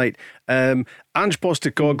respite. Ange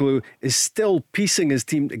Postecoglou is still piecing his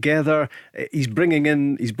team together. He's brought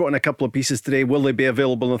in a couple of pieces today. Will they be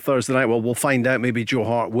available on Thursday night? Well, we'll find out. Maybe Joe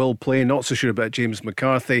Hart will play. Not so sure about James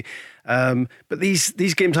McCarthy. But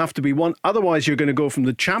these games have to be won. Otherwise, you're going to go from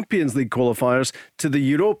the Champions League qualifiers to the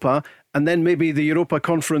Europa and then maybe the Europa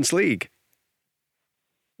Conference League.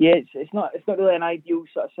 Yeah, it's not really an ideal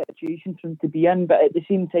sort of situation for him to be in. But at the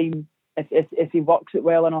same time, if he works it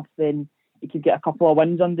well enough, then he could get a couple of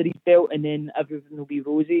wins under his belt, and then everything will be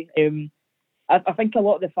rosy. I think a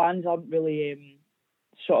lot of the fans aren't really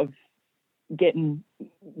sort of they're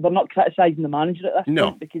not criticising the manager at this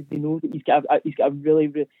point because they know that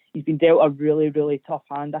he's been dealt a really, really tough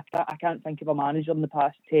hand. I can't think of a manager in the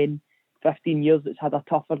past 10, 15 years that's had a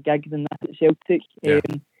tougher gig than that at Celtic.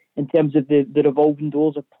 In terms of the revolving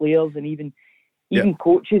doors of players and even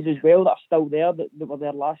coaches as well that are still there that were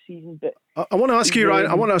there last season. But I want to ask you,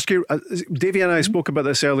 Ryan, Davie and I spoke about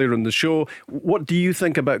this earlier in the show. What do you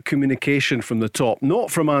think about communication from the top?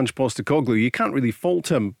 Not from Ange Postecoglou. You can't really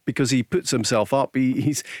fault him because he puts himself up.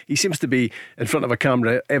 He seems to be in front of a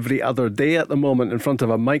camera every other day at the moment, in front of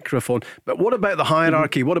a microphone. But what about the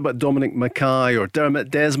hierarchy? What about Dominic Mackay or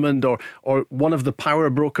Dermot Desmond or one of the power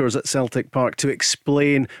brokers at Celtic Park to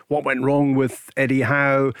explain what went wrong with Eddie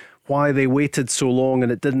Howe, why they waited so long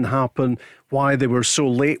and it didn't happen, why they were so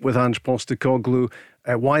late with Ange Postecoglou,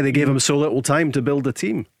 why they gave him so little time to build a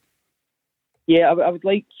team? Yeah, I would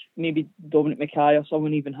like maybe Dominic Mackay or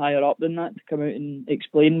someone even higher up than that to come out and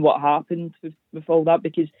explain what happened with all that,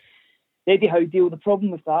 because Eddie Howe deal, the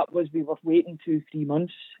problem with that was we were waiting 2-3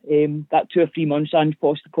 months. That 2 or 3 months, Ange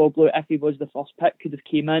Postecoglou, if he was the first pick, could have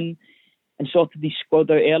came in and sorted his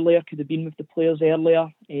squad out earlier, could have been with the players earlier,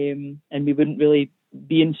 and we wouldn't really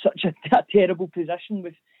be in such a terrible position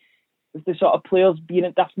with the sort of players being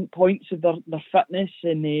at different points of their fitness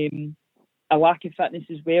and a lack of fitness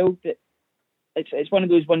as well. That it's one of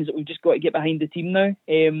those ones that we've just got to get behind the team now.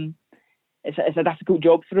 It's a difficult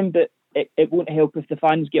job for him, but it won't help if the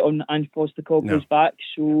fans get on Ange Postecoglou's back.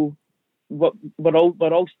 So we're all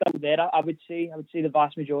still there. I would say the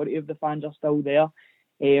vast majority of the fans are still there.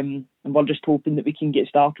 And we're just hoping that we can get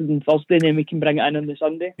started on Thursday and then we can bring it in on the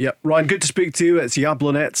Sunday. Yeah, Ryan, good to speak to you. It's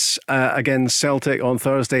Jablonets against Celtic on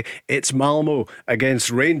Thursday. It's Malmo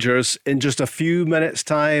against Rangers in just a few minutes'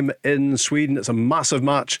 time in Sweden. It's a massive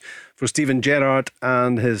match for Steven Gerrard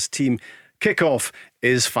and his team. Kickoff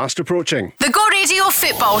is fast approaching. The Go Radio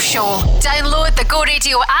Football Show. Download the Go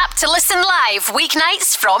Radio app to listen live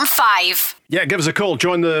weeknights from 5. Yeah, give us a call.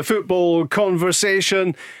 Join the football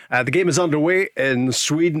conversation. The game is underway in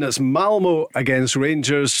Sweden. It's Malmo against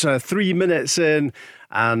Rangers. 3 minutes in,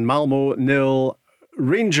 and Malmo 0,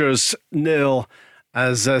 Rangers 0.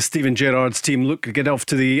 As Steven Gerrard's team look to get off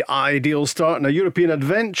to the ideal start in a European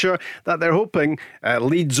adventure that they're hoping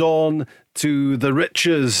leads on to the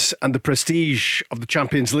riches and the prestige of the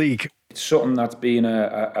Champions League. It's something that's been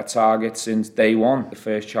a target since day one. The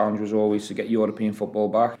first challenge was always to get European football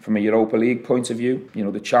back. From a Europa League point of view,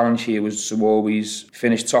 the challenge here was to always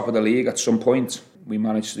finish top of the league at some point. We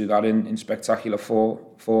managed to do that in spectacular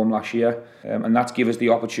form last year, and that's given us the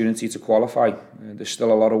opportunity to qualify. There's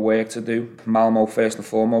still a lot of work to do. Malmo, first and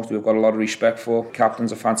foremost, we've got a lot of respect for.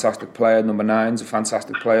 Captain's a fantastic player, number 9's a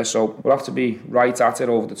fantastic player, so we'll have to be right at it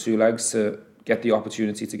over the 2 legs to get the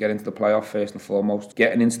opportunity to get into the playoff first and foremost.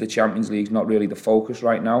 Getting into the Champions League is not really the focus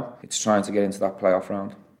right now. It's trying to get into that playoff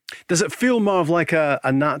round. Does it feel, Marv, like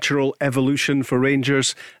a natural evolution for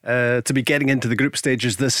Rangers to be getting into the group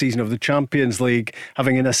stages this season of the Champions League,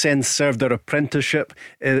 having in a sense served their apprenticeship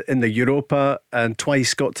in the Europa and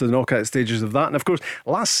twice got to the knockout stages of that? And of course,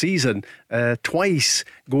 last season, twice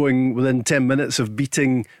going within 10 minutes of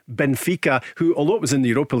beating Benfica, who, although it was in the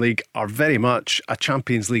Europa League, are very much a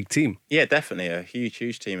Champions League team. Yeah, definitely a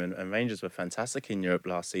huge team, and Rangers were fantastic in Europe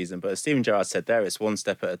last season. But as Steven Gerrard said there, it's one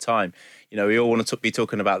step at a time. We all want to be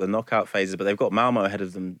talking about the knockout phases, but they've got Malmo ahead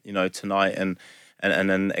of them, tonight and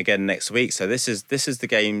then again next week. So this is the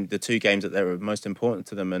game, the 2 games that are most important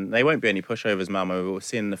to them, and they won't be any pushovers. Malmo, we'll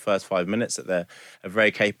see in the first 5 minutes that they're a very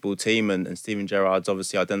capable team, and Steven Gerrard's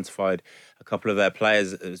obviously identified a couple of their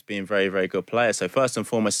players as being very, very good players. So first and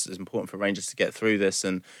foremost, it's important for Rangers to get through this,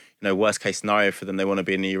 and worst case scenario for them, they want to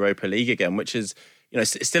be in the Europa League again, which is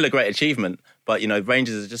it's still a great achievement. But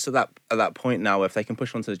Rangers are just at that point now where if they can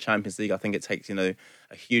push on to the Champions League, I think it takes a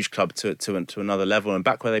huge club to another level and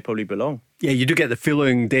back where they probably belong. Yeah, you do get the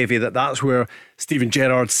feeling, Davie, that's where Steven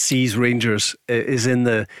Gerrard sees Rangers is in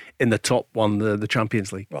the top one, the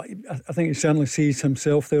Champions League. Well, I think he certainly sees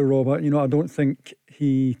himself there, Robert. I don't think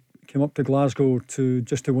he came up to Glasgow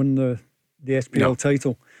just to win the SPL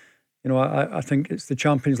title. I think it's the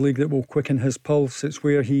Champions League that will quicken his pulse. It's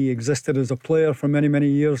where he existed as a player for many, many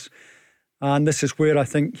years. And this is where I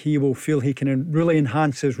think he will feel he can really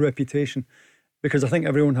enhance his reputation, because I think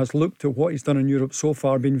everyone has looked at what he's done in Europe so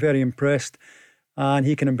far, been very impressed, and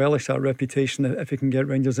he can embellish that reputation if he can get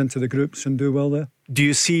Rangers into the groups and do well there. Do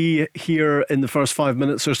you see here in the first 5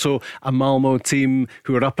 minutes or so a Malmo team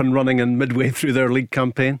who are up and running and midway through their league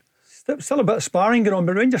campaign? Still a bit of sparring going on,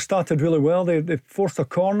 but Rangers started really well. They forced a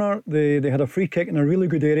corner. They had a free kick in a really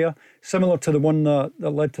good area, similar to the one that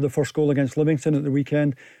led to the first goal against Livingston at the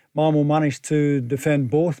weekend. Malmo managed to defend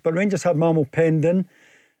both, but Rangers had Malmo penned in.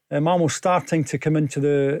 Malmo starting to come into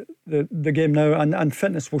the game now, and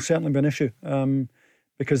fitness will certainly be an issue,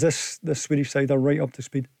 because this Swedish side are right up to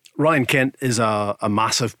speed. Ryan Kent is a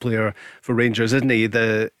massive player for Rangers, isn't he?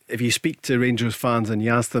 If you speak to Rangers fans and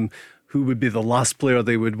you ask them who would be the last player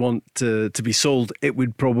they would want to be sold, it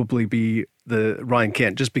would probably be the Ryan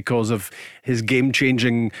Kent, just because of his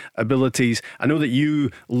game-changing abilities. I know that you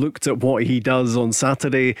looked at what he does on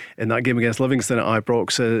Saturday in that game against Livingston at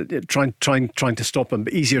Ibrox, trying to stop him,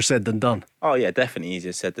 but easier said than done. Oh yeah, definitely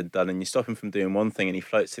easier said than done. And you stop him from doing one thing and he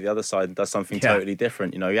floats to the other side and does something totally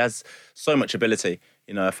different. He has so much ability.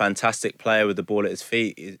 A fantastic player with the ball at his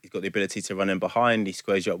feet. He's got the ability to run in behind. He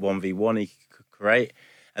squares you up 1v1. He could create.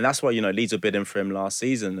 And that's why, Leeds were bidding for him last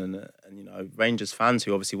season. And Rangers fans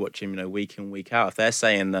who obviously watch him, week in, week out, if they're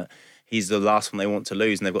saying that he's the last one they want to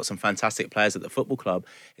lose and they've got some fantastic players at the football club,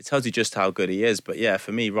 it tells you just how good he is. But yeah,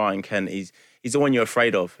 for me, Ryan Kent, he's the one you're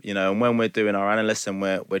afraid of, and when we're doing our analysis and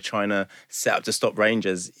we're trying to set up to stop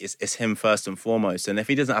Rangers, it's him first and foremost. And if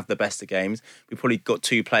he doesn't have the best of games, we've probably got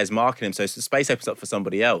two players marking him, so the space opens up for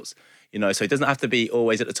somebody else. So he doesn't have to be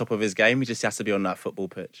always at the top of his game, he just has to be on that football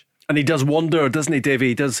pitch. And he does wonder, doesn't he,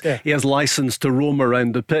 Davie? He has license to roam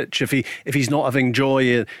around the pitch. If he's not having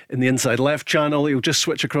joy in the inside left channel, he'll just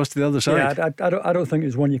switch across to the other side. Yeah, I don't think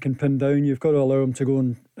he's one you can pin down. You've got to allow him to go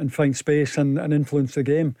and find space and influence the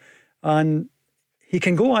game. And he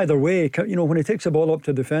can go either way. When he takes the ball up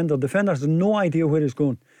to defender has no idea where he's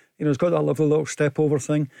going. He's got that lovely little step over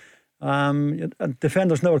thing. A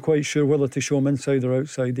defender's never quite sure whether to show him inside or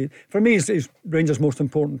outside. For me, he's Rangers' most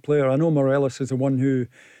important player. I know Morelos is the one who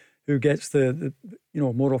gets the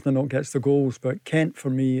more often than not gets the goals, but Kent for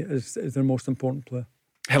me is their most important player.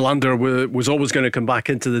 Helander was always going to come back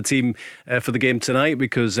into the team for the game tonight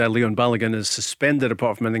because Leon Balogun is suspended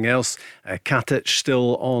apart from anything else. Katic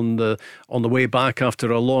still on the way back after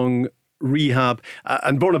a long rehab,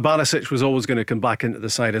 and Borna Barisic was always going to come back into the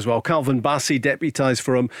side as well. Calvin Bassey deputised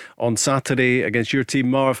for him on Saturday against your team,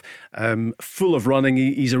 Marv. Full of running,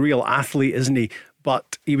 he's a real athlete, isn't he?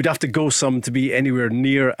 But he would have to go some to be anywhere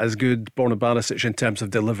near as good, Borna Barisic, in terms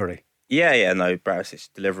of delivery. Yeah, no, Barisic's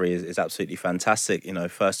delivery is absolutely fantastic.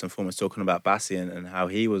 First and foremost, talking about Bassey and how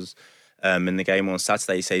he was in the game on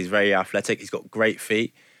Saturday. You say he's very athletic, he's got great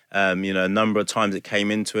feet. A number of times it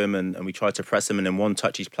came into him and we tried to press him, and in one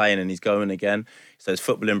touch he's playing and he's going again. So his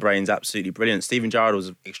footballing brain's absolutely brilliant. Steven Gerrard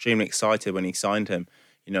was extremely excited when he signed him,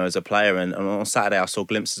 as a player. And on Saturday I saw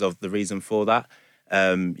glimpses of the reason for that.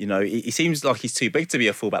 He seems like he's too big to be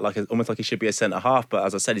a fullback, almost like he should be a centre half. But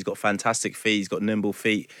as I said, he's got fantastic feet, he's got nimble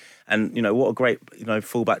feet, and what a great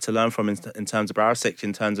fullback to learn from in terms of Barisic,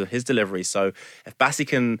 in terms of his delivery. So if Bassey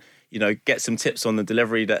can get some tips on the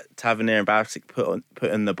delivery that Tavernier and Barisic put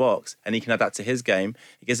in the box, and he can add that to his game,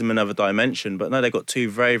 it gives him another dimension. But no, they've got two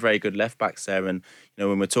very, very good left backs there, and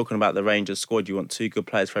when we're talking about the Rangers squad, you want two good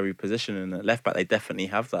players for every position, and at left back they definitely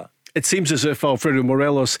have that. It seems as if Alfredo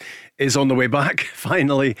Morelos is on the way back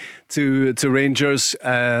finally to Rangers.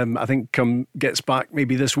 I think gets back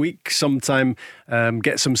maybe this week sometime,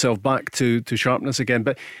 gets himself back to sharpness again.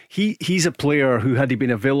 But he's a player who, had he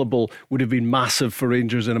been available, would have been massive for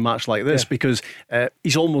Rangers in a match like this, because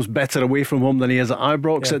he's almost better away from home than he is at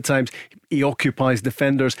Ibrox at times. He occupies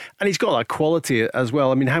defenders, and he's got that quality as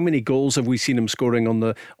well. I mean, how many goals have we seen him scoring on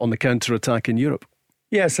the counter attack in Europe?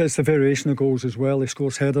 Yes, it's the variation of goals as well. He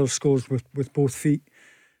scores headers, scores with both feet,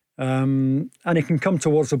 and he can come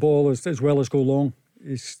towards the ball as well as go long.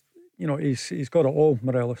 He's got it all,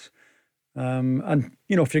 Morelos. And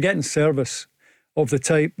if you're getting service of the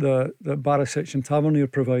type that Barisic and Tavernier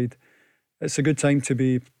provide, it's a good time to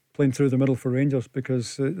be playing through the middle for Rangers,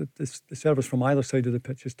 because the service from either side of the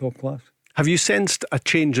pitch is top class. Have you sensed a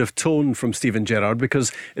change of tone from Steven Gerrard?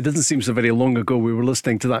 Because it doesn't seem so very long ago we were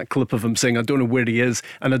listening to that clip of him saying, I don't know where he is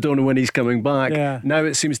and I don't know when he's coming back. Yeah. Now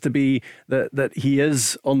it seems to be that he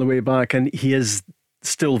is on the way back and he is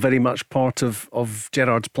still very much part of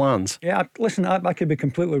Gerrard's plans. Yeah, listen, I could be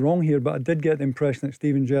completely wrong here, but I did get the impression that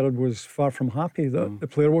Steven Gerrard was far from happy that the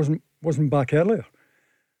player wasn't back earlier.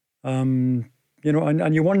 And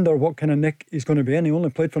you wonder what kind of nick he's going to be in. He only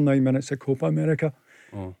played for 9 minutes at Copa America.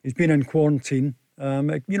 He's been in quarantine.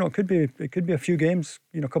 It could be a few games,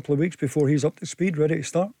 a couple of weeks before he's up to speed, ready to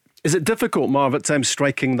start. Is it difficult, Marv, at times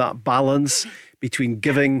striking that balance between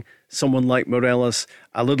giving someone like Morelos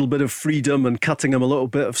a little bit of freedom and cutting him a little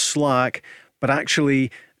bit of slack, but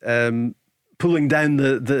actually pulling down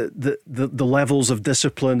the levels of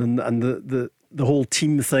discipline and the whole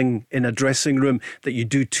team thing in a dressing room, that you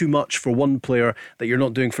do too much for one player that you're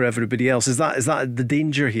not doing for everybody else? Is that the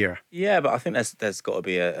danger here? Yeah, but I think there's got to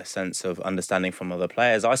be a sense of understanding from other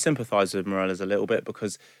players. I sympathise with Morelos a little bit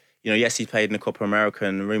because, yes, he played in the Copa America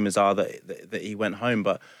and rumours are that he went home,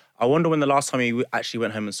 but I wonder when the last time he actually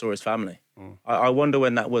went home and saw his family. I wonder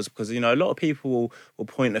when that was, because, a lot of people will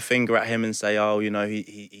point a finger at him and say,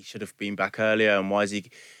 he should have been back earlier, and why is he...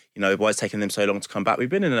 why it's taking them so long to come back? We've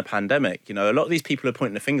been in a pandemic. A lot of these people are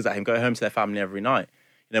pointing the fingers at him, go home to their family every night.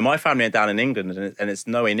 My family are down in England and it's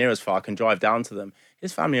nowhere near as far. I can drive down to them.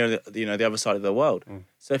 His family are, the other side of the world.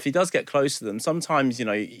 So if he does get close to them, sometimes, you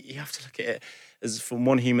have to look at it as from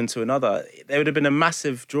one human to another. There would have been a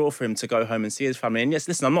massive draw for him to go home and see his family. And yes,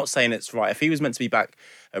 listen, I'm not saying it's right. If he was meant to be back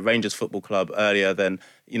at Rangers Football Club earlier, then,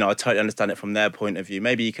 I totally understand it from their point of view.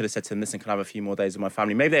 Maybe you could have said to him, listen, can I have a few more days with my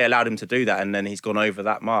family? Maybe they allowed him to do that and then he's gone over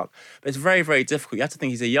that mark. But it's very, very difficult. You have to think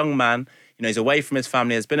he's a young man. He's away from his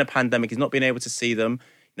family. There's been a pandemic. He's not been able to see them.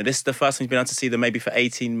 This is the first time he's been able to see them maybe for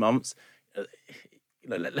 18 months.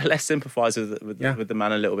 Let's sympathise with the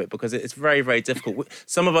man a little bit, because it's very, very difficult.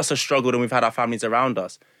 Some of us have struggled and we've had our families around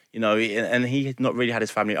us, and he had not really had his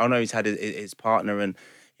family. I know he's had his partner and,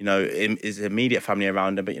 his immediate family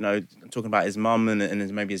around him, but, talking about his mum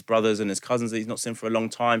and maybe his brothers and his cousins that he's not seen for a long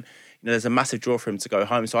time, there's a massive draw for him to go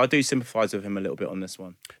home. So I do sympathise with him a little bit on this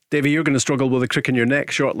one. Davie, you're going to struggle with a crick in your neck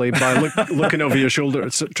shortly by looking over your shoulder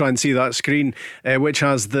to try and see that screen, which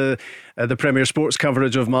has the Premier Sports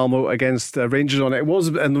coverage of Malmo against Rangers on it. It was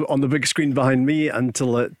on the big screen behind me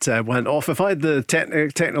until it went off. If I had the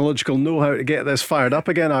technological know-how to get this fired up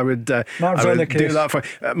again, I would, do that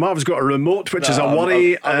for Marv's got a remote, which is a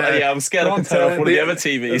worry. I'm scared I can turn off one of the other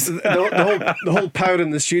TVs. The whole power in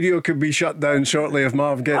the studio could be shut down shortly if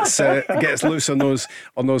Marv gets loose on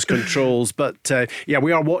those controls. But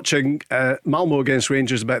we are watching Malmo against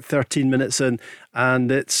Rangers about 13 minutes in,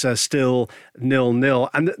 and it's still 0-0.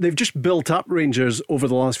 And they've just built up, Rangers, over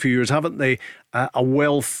the last few years, haven't they? A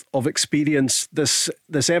wealth of experience. This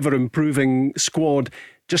ever improving squad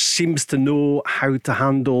just seems to know how to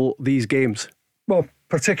handle these games. Well,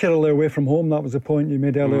 particularly away from home. That was the point you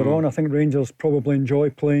made earlier on. I think Rangers probably enjoy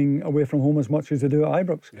playing away from home as much as they do at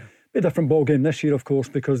Ibrox. Yeah. Be a different ball game this year, of course,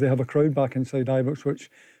 because they have a crowd back inside Ibrox,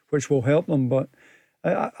 which will help them. But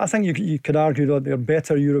I think you could argue that their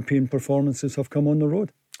better European performances have come on the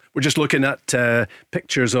road. We're just looking at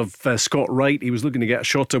pictures of Scott Wright. He was looking to get a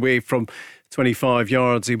shot away from 25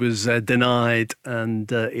 yards. He was denied, and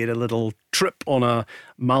he had a little trip on a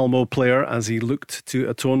Malmo player as he looked to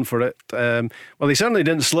atone for it. Well, he certainly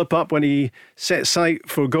didn't slip up when he set sight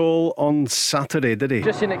for goal on Saturday, did he?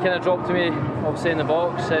 Just seen it kind of drop to me, obviously in the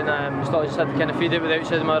box, and just had to kind of feed it with the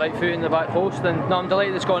outside of my right foot in the back post. And no, I'm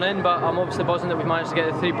delighted it's gone in, but I'm obviously buzzing that we've managed to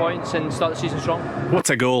get the 3 points and start the season strong. What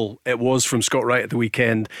a goal it was from Scott Wright at the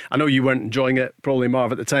weekend. I know you weren't enjoying it, probably,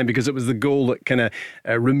 Marv, at the time, because it was the goal that kind of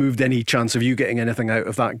removed any chance of you getting anything out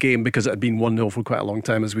of that game, because it had been 1-0 for quite a long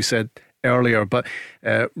time, as we said earlier. But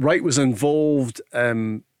Wright was involved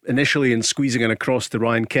initially in squeezing it across to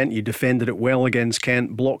Ryan Kent. He defended it well against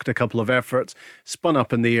Kent, blocked a couple of efforts, spun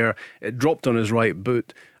up in the air, it dropped on his right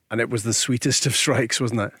boot, and it was the sweetest of strikes,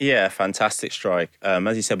 wasn't it? Yeah, fantastic strike.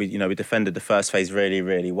 As you said, we defended the first phase really,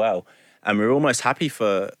 really well, and we were almost happy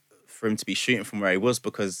for him to be shooting from where he was,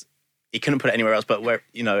 because he couldn't put it anywhere else but where,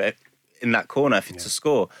 in that corner to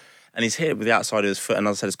score. And he's hit it with the outside of his foot, and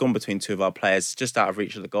as I said, it's gone between two of our players, just out of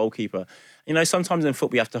reach of the goalkeeper. Sometimes in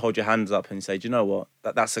football you have to hold your hands up and say, do you know what,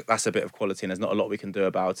 that's a bit of quality, and there's not a lot we can do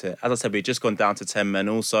about it. As I said, we've just gone down to 10 men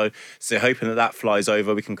also, so hoping that flies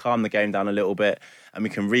over, we can calm the game down a little bit, and we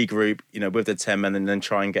can regroup, with the 10 men and then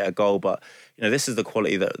try and get a goal. But, this is the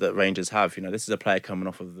quality that Rangers have. This is a player coming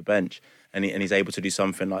off of the bench, and he's able to do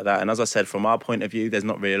something like that. And as I said, from our point of view, there's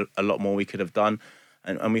not really a lot more we could have done.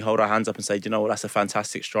 And we hold our hands up and say, do you know what, that's a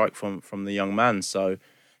fantastic strike from the young man. So,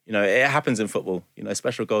 you know, it happens in football. You know,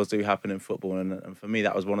 special goals do happen in football. And for me,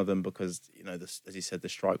 that was one of them because, you know, as you said, the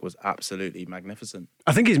strike was absolutely magnificent.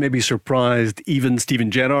 I think he's maybe surprised even Steven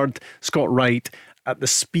Gerrard, Scott Wright, at the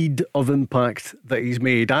speed of impact that he's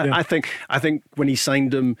made. I think when he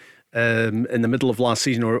signed him in the middle of last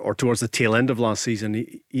season or towards the tail end of last season,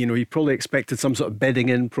 he probably expected some sort of bedding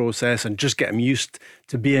in process and just get him used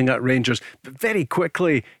to being at Rangers. But very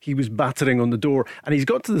quickly he was battering on the door, and he's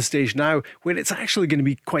got to the stage now where it's actually going to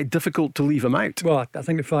be quite difficult to leave him out. Well, I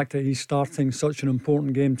think the fact that he's starting such an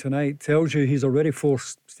important game tonight tells you he's already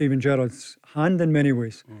forced Steven Gerrard's hand in many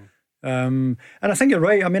ways. And I think you're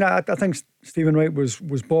right. I mean, I think Stephen Wright was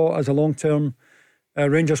bought as a long-term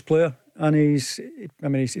Rangers player, and he's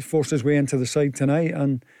forced his way into the side tonight,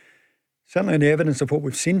 and certainly in the evidence of what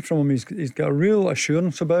we've seen from him, he's got a real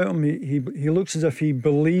assurance about him. He looks as if he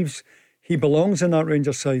believes he belongs in that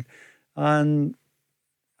Rangers side, and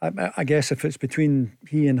I guess if it's between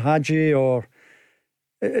he and Hadji, or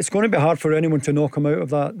it's going to be hard for anyone to knock him out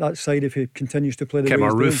of that side if he continues to play the way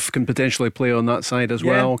he's doing. Kemar can potentially play on that side as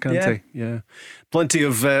well, can't he? Yeah. Plenty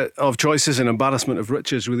of choices, and embarrassment of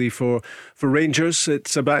riches really for Rangers.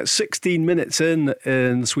 It's about 16 minutes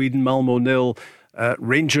in Sweden. Malmo 0,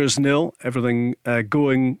 Rangers 0. Everything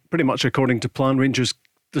going pretty much according to plan. Rangers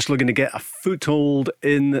just looking to get a foothold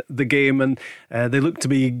in the game, and they look to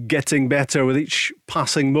be getting better with each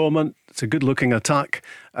passing moment. It's a good looking attack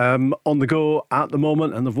on the go at the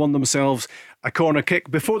moment, and they've won themselves a corner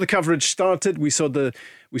kick. Before the coverage started, we saw the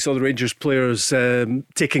Rangers players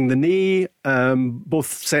taking the knee.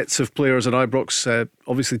 Both sets of players at Ibrox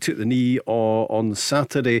obviously took the knee on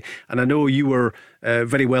Saturday, and I know you were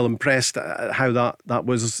very well impressed at how that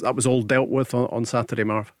was all dealt with on Saturday,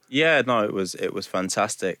 Marv. Yeah, no, it was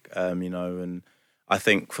fantastic. And I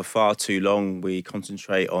think for far too long we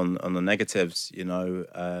concentrate on the negatives.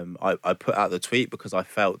 I put out the tweet because I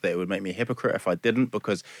felt that it would make me a hypocrite if I didn't.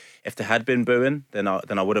 Because if there had been booing, then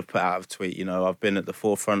I would have put out a tweet. I've been at the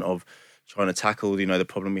forefront of trying to tackle the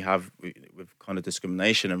problem we have with kind of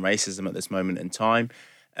discrimination and racism at this moment in time.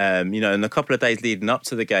 In a couple of days leading up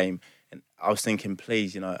to the game, and I was thinking,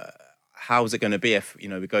 please, how is it going to be if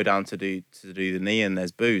we go down to do the knee and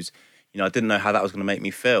there's boos? I didn't know how that was going to make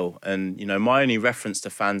me feel. And, my only reference to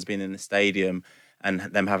fans being in the stadium and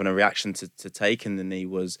them having a reaction to taking the knee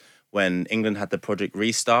was when England had the Project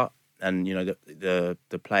Restart, and, the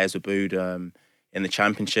players were booed in the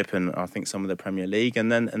Championship and I think some of the Premier League.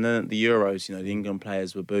 And then at the Euros, the England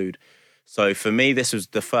players were booed. So for me, this was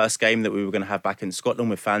the first game that we were going to have back in Scotland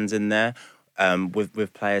with fans in there,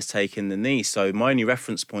 with players taking the knee. So my only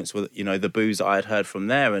reference points were, the boos that I had heard from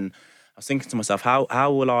there. And I was thinking to myself,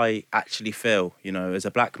 how will I actually feel, as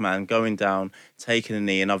a black man going down, taking a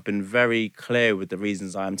knee? And I've been very clear with the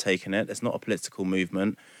reasons I am taking it. It's not a political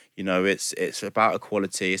movement. It's about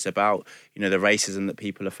equality. It's about, the racism that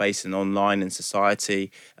people are facing online in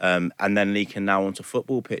society, and then leaking now onto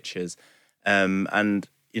football pitches.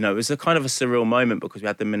 It was a kind of a surreal moment because we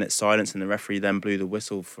had the minute silence and the referee then blew the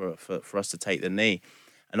whistle for us to take the knee.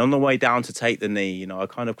 And on the way down to take the knee, I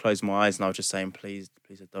kind of closed my eyes and I was just saying, please,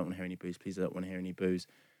 I don't want to hear any boos. Please, I don't want to hear any boos.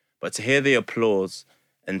 But to hear the applause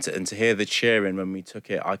and to hear the cheering when we took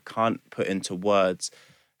it, I can't put into words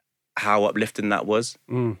how uplifting that was.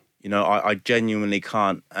 I genuinely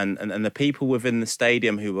can't. And the people within the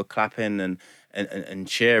stadium who were clapping and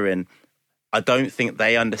cheering, I don't think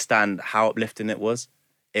they understand how uplifting it was.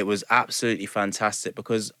 It was absolutely fantastic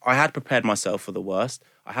because I had prepared myself for the worst.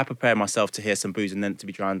 I had prepared myself to hear some boos and then to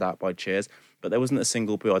be drowned out by cheers. But there wasn't a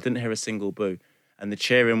single boo. I didn't hear a single boo. And the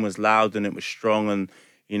cheering was loud and it was strong, and,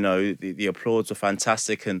 the applause were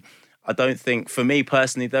fantastic. And I don't think, for me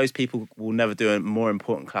personally, those people will never do a more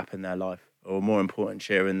important clap in their life or a more important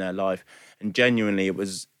cheer in their life. And genuinely,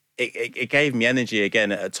 it gave me energy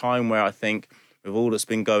again at a time where I think with all that's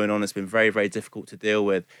been going on, it's been very, very difficult to deal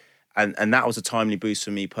with. And that was a timely boost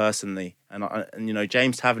for me personally. And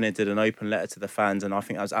James Tavernier did an open letter to the fans, and I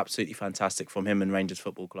think that was absolutely fantastic from him and Rangers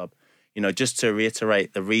Football Club. Just to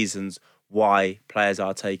reiterate the reasons why players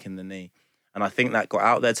are taking the knee. And I think that got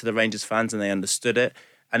out there to the Rangers fans and they understood it.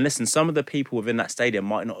 And listen, some of the people within that stadium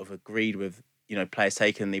might not have agreed with, players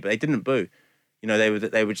taking the knee, but they didn't boo.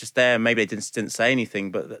 They were just there. Maybe they didn't say anything,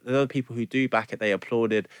 but the other people who do back it, they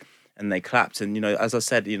applauded and they clapped. And, as I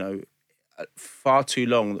said, far too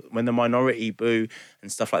long, when the minority boo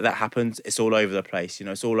and stuff like that happens, it's all over the place.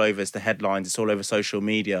 It's all over, it's the headlines, it's all over social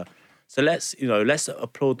media. So let's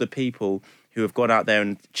applaud the people who have gone out there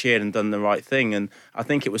and cheered and done the right thing. And I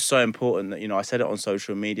think it was so important that, I said it on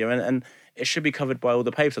social media, and it should be covered by all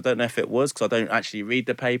the papers. I don't know if it was, because I don't actually read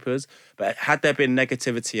the papers, but had there been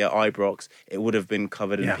negativity at Ibrox, it would have been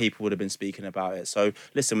covered and people would have been speaking about it. So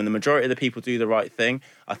listen, when the majority of the people do the right thing,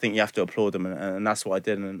 I think you have to applaud them, and that's what I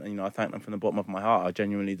did, and I thank them from the bottom of my heart. I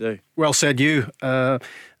genuinely do. Well said, you, and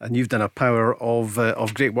you've done a power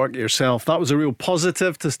of great work yourself. That was a real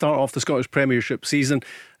positive to start off the Scottish Premiership season.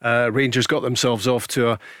 Rangers got themselves off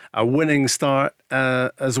to a winning start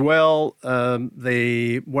as well.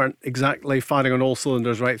 They weren't exactly firing on all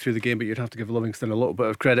cylinders right through the game, but you'd have to give Livingston a little bit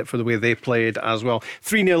of credit for the way they played as well.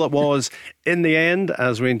 3-0 it was in the end,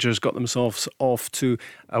 as Rangers got themselves off to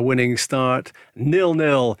a winning start.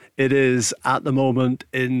 0-0 it is at the moment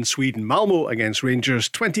in Sweden. Malmo against Rangers,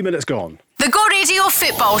 20 minutes gone. The Go Radio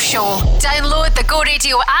Football Show. Download the Go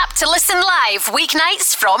Radio app to listen live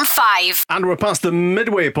weeknights from 5. And we're past the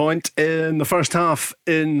midway point in the first half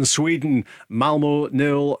in Sweden. Malmo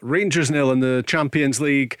 0, Rangers 0 in the Champions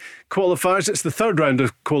League qualifiers. It's the third round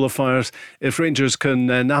of qualifiers. If Rangers can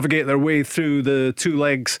navigate their way through the two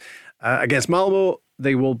legs against Malmo,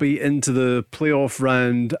 they will be into the playoff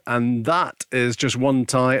round, and that is just one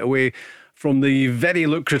tie away from the very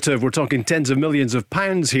lucrative, we're talking tens of millions of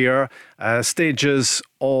pounds here, stages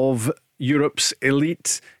of Europe's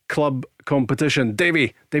elite club competition.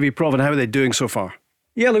 Davie Provan, how are they doing so far?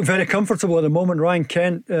 Yeah, look very comfortable at the moment. Ryan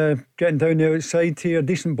Kent getting down the outside here,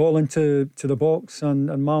 decent ball into the box, and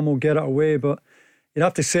Malmo get it away. But you'd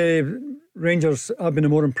have to say Rangers have been the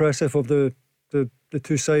more impressive of the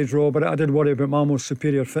two sides, Rob. But I did worry about Malmo's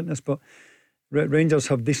superior fitness, but Rangers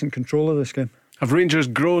have decent control of this game. Have Rangers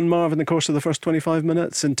grown, Marv, in the course of the first 25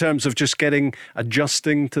 minutes in terms of just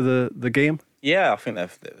adjusting to the game? Yeah, I think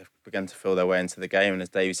they've begun to feel their way into the game, and as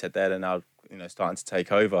Davie said there, they're now starting to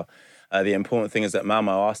take over. The important thing is that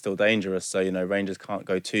Malmo are still dangerous, so Rangers can't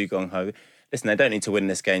go too gung-ho. Listen, they don't need to win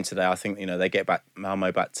this game today. I think they get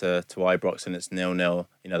Malmo back to Ibrox and it's 0-0.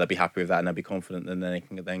 They'll be happy with that and they'll be confident, and then they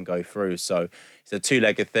can then go through. So it's a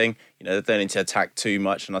two-legged thing. They don't need to attack too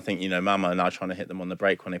much, and I think Malmo are now trying to hit them on the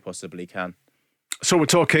break when they possibly can. So we're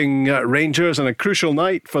talking Rangers, and a crucial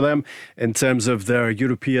night for them in terms of their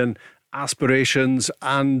European aspirations,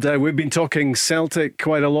 and we've been talking Celtic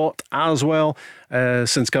quite a lot as well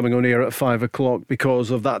since coming on air at 5 o'clock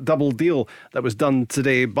because of that double deal that was done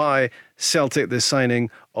today by Celtic, the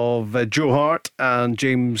signing of Joe Hart and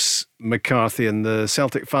James McCarthy, and the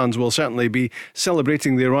Celtic fans will certainly be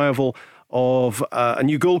celebrating the arrival of a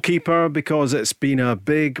new goalkeeper because it's been a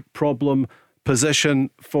big problem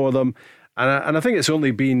position for them. And I think it's only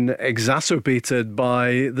been exacerbated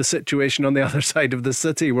by the situation on the other side of the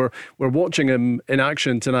city. We're watching him in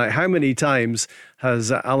action tonight. How many times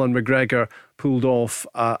has Alan McGregor pulled off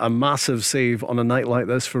a massive save on a night like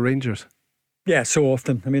this for Rangers? Yeah, so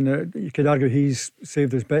often. I mean, you could argue he's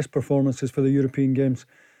saved his best performances for the European games.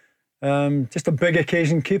 Just a big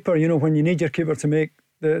occasion keeper. When you need your keeper to make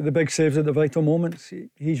the big saves at the vital moments,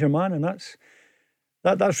 he's your man, and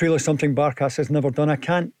that's really something Barkas has never done. I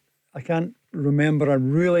can't remember a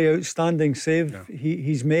really outstanding save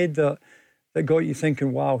he's made that got you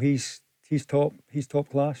thinking, wow, he's top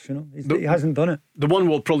class. He hasn't done it. The one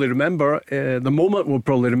we'll probably remember, the moment we'll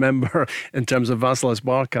probably remember in terms of Vasilis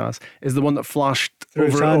Barkas is the one that flashed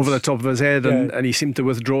over the top of his head, and he seemed to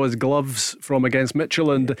withdraw his gloves from against Mitchell,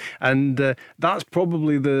 and that's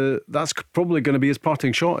probably going to be his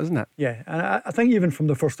parting shot, isn't it? Yeah, and I think even from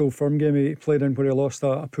the first Old Firm game he played in where he lost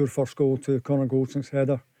a poor first goal to Connor Goldson's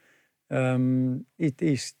header.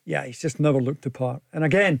 He's just never looked the part. And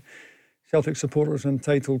again, Celtic supporters are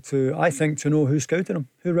entitled to know who scouted him,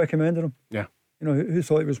 who recommended him. Yeah, who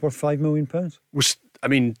thought he was worth £5 million. Was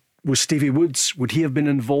Stevie Woods? Would he have been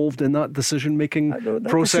involved in that decision-making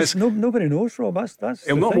process? Nobody knows, Rob. That's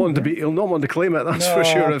he'll not want to be. He'll not want to claim it. That's for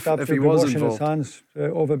sure. If he was washing involved, his hands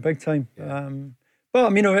of it big time. Yeah.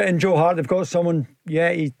 But in Joe Hart, they've got someone.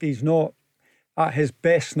 Yeah, he's not at his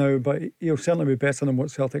best now, but he'll certainly be better than what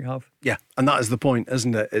Celtic have. Yeah, and that is the point,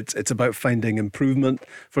 isn't it? It's about finding improvement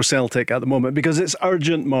for Celtic at the moment because it's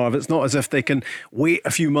urgent, Marv. It's not as if they can wait a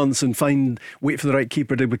few months and wait for the right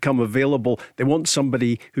keeper to become available. They want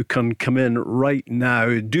somebody who can come in right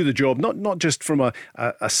now, do the job, not just from a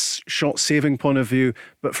shot saving point of view,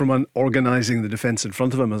 but from an organising the defence in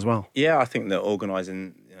front of him as well. Yeah, I think that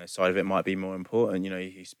organising side of it might be more important.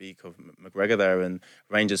 You speak of McGregor there, and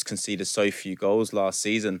Rangers conceded so few goals last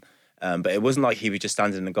season, but it wasn't like he was just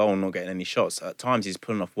standing in the goal and not getting any shots. At times he's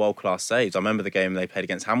pulling off world-class saves. I remember the game they played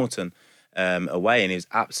against Hamilton away, and he was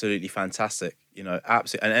absolutely fantastic.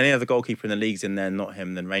 Absolutely. And any other goalkeeper in the league's in there, not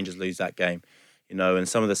him, then Rangers lose that game. and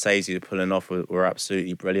some of the saves he was pulling off were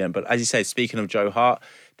absolutely brilliant. But as you said, speaking of Joe Hart,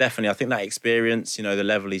 definitely, I think that experience, the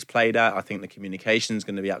level he's played at, I think the communication is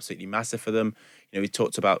going to be absolutely massive for them. We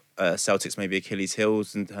talked about Celtic's maybe Achilles'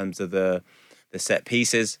 heels in terms of the set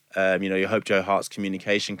pieces. You hope Joe Hart's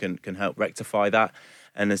communication can help rectify that.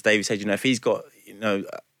 And as Davie said, if he's got,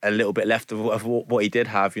 a little bit left of what he did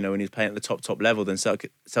have, when he was playing at the top level, then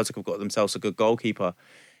Celtic have got themselves a good goalkeeper.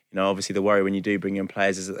 Obviously the worry when you do bring in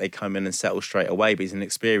players is that they come in and settle straight away, but he's an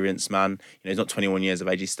experienced man. He's not 21 years of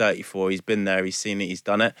age, he's 34. He's been there, he's seen it, he's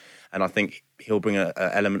done it. And I think he'll bring an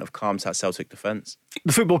element of calm to that Celtic defence.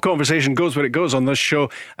 The football conversation goes where it goes on this show.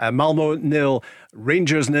 Malmo 0,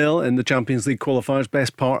 Rangers 0 in the Champions League qualifiers.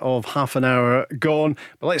 Best part of half an hour gone.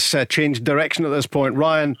 But let's change direction at this point.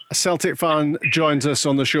 Ryan, a Celtic fan, joins us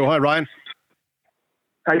on the show. Hi, Ryan.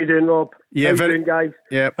 How you doing, Rob? Yeah, How you doing, guys?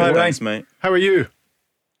 Yeah, Hi, thanks, mate. How are you?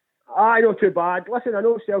 Not too bad. Listen, I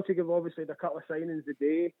know Celtic have obviously had a couple of signings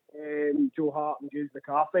today, Joe Hart and James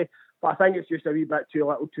McCarthy, but I think it's just a wee bit too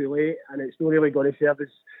little too late, and it's not really going to serve us.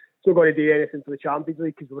 It's not going to do anything for the Champions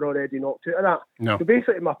League because we're already knocked out of that. No. So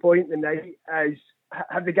basically my point tonight is,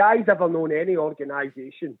 have the guys ever known any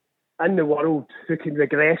organisation in the world who can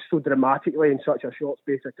regress so dramatically in such a short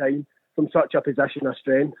space of time from such a position of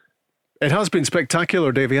strength? It has been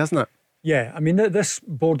spectacular, Davie, hasn't it? Yeah, I mean, this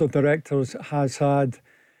board of directors has had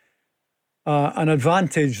an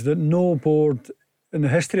advantage that no board in the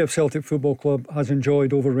history of Celtic Football Club has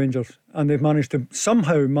enjoyed over Rangers, and they've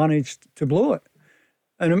somehow managed to blow it.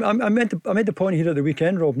 And I made the point here at the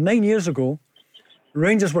weekend, Rob. 9 years ago,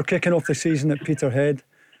 Rangers were kicking off the season at Peterhead.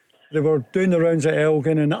 They were doing the rounds at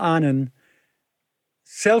Elgin and Annan.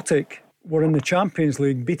 Celtic were in the Champions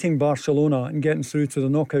League, beating Barcelona and getting through to the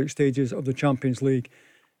knockout stages of the Champions League.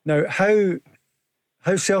 Now,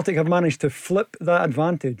 how Celtic have managed to flip that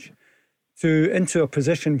advantage into a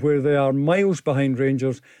position where they are miles behind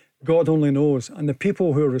Rangers, God only knows. And the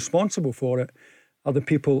people who are responsible for it are the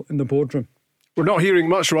people in the boardroom. We're not hearing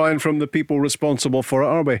much, Ryan, from the people responsible for it,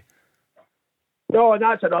 are we? No, and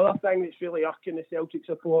that's another thing that's really irking the Celtic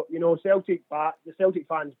support. The Celtic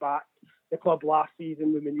fans backed the club last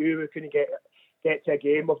season when we knew we couldn't get to a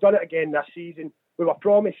game. We've done it again this season. We were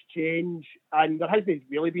promised change, and there hasn't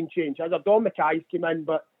really been change. As Don Mackay's came in,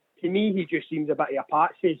 but to me, he just seems a bit of a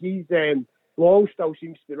patsy. Law still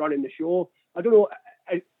seems to be running the show. I don't know.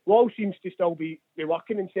 Law seems to still be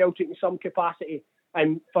working in Celtic in some capacity,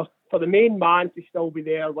 and for the main man to still be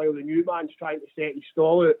there while the new man's trying to set his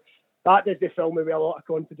stall out, that doesn't fill me with a lot of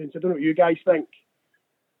confidence. I don't know what you guys think.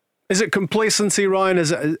 Is it complacency, Ryan?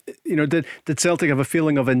 Is it, did Celtic have a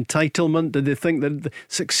feeling of entitlement? Did they think that the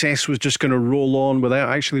success was just going to roll on without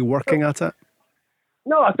actually working at it?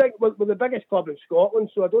 No, I think we're the biggest club in Scotland,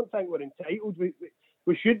 so I don't think we're entitled.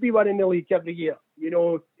 We should be winning the league every year.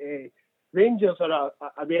 Rangers are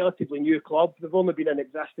a relatively new club. They've only been in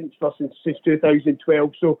existence since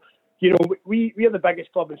 2012. So, we are the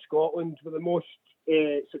biggest club in Scotland. We're the most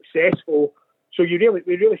successful. So we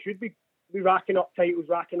really should be racking up titles,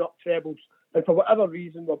 racking up trebles. And for whatever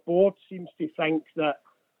reason, the board seems to think that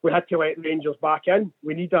we had to let Rangers back in.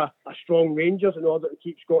 We need a strong Rangers in order to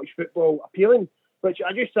keep Scottish football appealing, which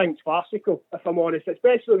I just think is farcical, if I'm honest,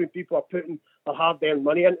 especially when people are putting their hard-earned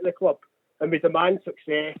money into the club and we demand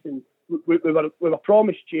success, and we were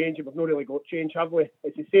promised change and we've not really got change, have we?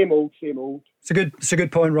 It's the same old. It's a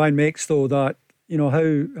good point Ryan makes, though, that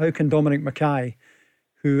how can Dominic Mackay,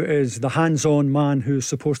 who is the hands-on man who's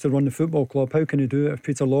supposed to run the football club, how can he do it if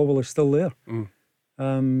Peter Lawwell is still there?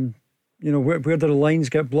 Where do the lines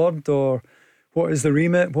get blurred, or what is the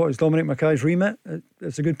remit? What is Dominic Mackay's remit?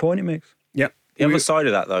 It's a good point he makes. Yeah. The other side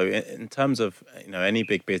of that, though, in terms of any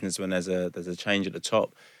big business, when there's a change at the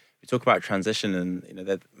top, we talk about transition, and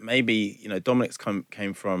that maybe Dominic's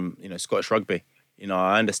came from Scottish rugby.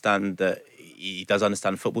 I understand that he does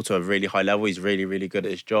understand football to a really high level. He's really, really good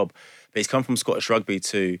at his job, but he's come from Scottish rugby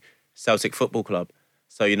to Celtic Football Club.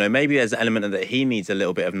 So maybe there's an element that he needs a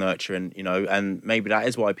little bit of nurturing. And maybe that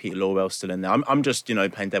is why Peter Lawwell's still in there. I'm just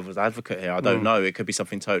playing devil's advocate here. I don't know. It could be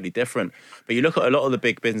something totally different. But you look at a lot of the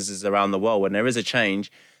big businesses around the world, when there is a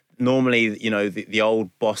change, normally the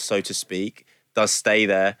old boss, so to speak, does stay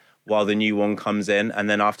there while the new one comes in, and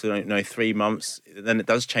then after 3 months, then it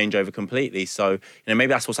does change over completely. So maybe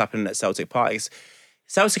that's what's happening at Celtic Park.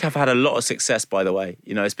 Celtic have had a lot of success, by the way.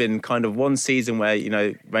 It's been kind of one season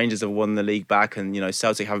where Rangers have won the league back, and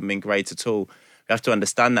Celtic haven't been great at all. We have to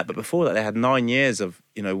understand that. But before that, they had 9 years of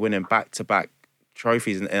winning back-to-back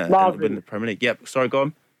trophies and winning the Premier League. Yep, sorry, go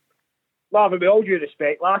on. Marvin, with all due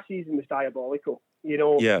respect, last season was diabolical.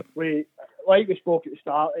 Yeah. We spoke at the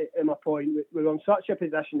start, in my point, we were in such a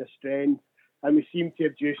position of strength. and we seem to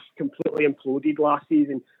have just completely imploded last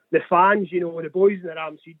season. The fans, the boys in the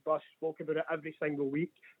Ramsey bus spoke about it every single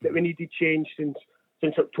week, that we needed change since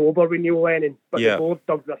October with Neil Lennon, but the board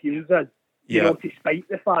dug their heels in, to spite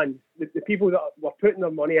the fans. The people that were putting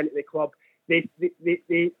their money into the club, they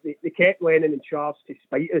kept Lennon in charge to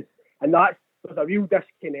spite us, and there's a real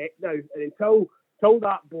disconnect now. And until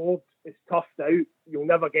that board is toughed out, you'll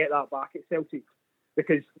never get that back at Celtic,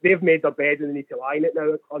 because they've made their bed and they need to lie in it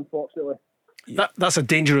now, unfortunately. That's a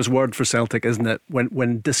dangerous word for Celtic, isn't it?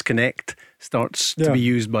 When disconnect starts to be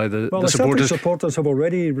used by the supporters. Celtic supporters have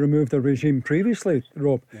already removed the regime previously,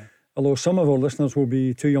 Rob. Yeah. Although some of our listeners will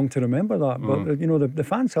be too young to remember that, but the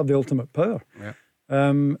fans have the ultimate power. Yeah.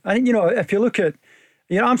 And if you look at,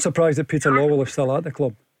 I'm surprised that Peter Lawwell is still at the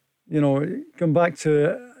club. Going back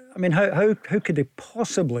to, how could they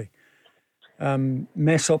possibly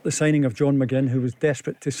mess up the signing of John McGinn, who was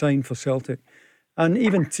desperate to sign for Celtic? And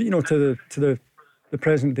even to the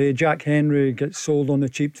present day, Jack Henry gets sold on the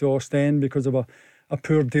cheap to Ostend because of a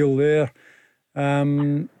poor deal there.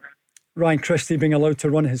 Ryan Christie being allowed to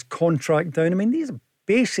run his contract down. These are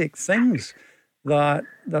basic things that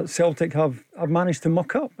Celtic have managed to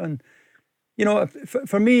muck up. And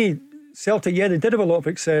for me, Celtic, they did have a lot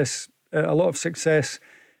of success,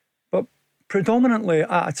 but predominantly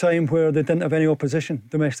at a time where they didn't have any opposition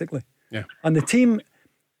domestically. Yeah. And the team,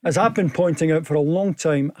 as I've been pointing out for a long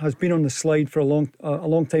time, has been on the slide for a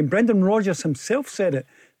long time. Brendan Rodgers himself said it.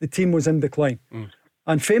 The team was in decline.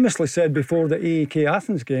 And famously said before the AEK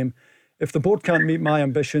Athens game, if the board can't meet my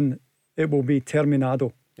ambition, it will be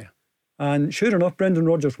terminado. Yeah. And sure enough, Brendan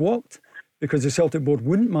Rodgers walked because the Celtic board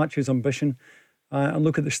wouldn't match his ambition. And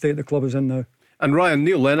look at the state the club is in now. And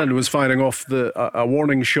Neil Lennon was firing off a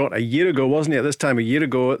warning shot a year ago, wasn't he? At this time a year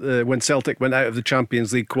ago, when Celtic went out of the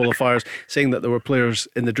Champions League qualifiers, saying that there were players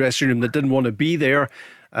in the dressing room that didn't want to be there.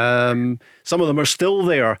 Some of them are still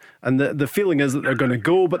there, and the feeling is that they're going to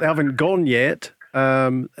go, but they haven't gone yet.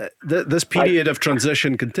 This period of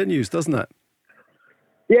transition continues, doesn't it?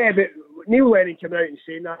 Yeah, but Neil Lennon came out and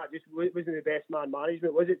saying that just wasn't the best man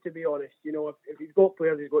management, was it, to be honest? If he's got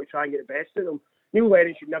players, he's got to try and get the best of them. Neil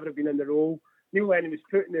Lennon should never have been in the role. Neil Lennon was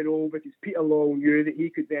put in the role because Peter Lawwell knew that he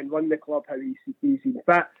could then run the club how he sees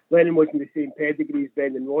fit. Lennon wasn't the same pedigree as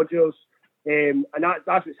Brendan Rodgers. And that's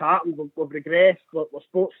what's happened. We've regressed. We're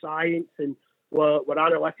sports science and we're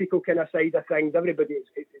analytical kind of side of things. Everybody,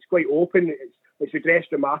 it's quite open. It's regressed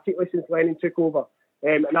dramatically since Lennon took over.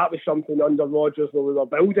 And that was something under Rodgers where we were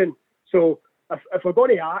building. So if we're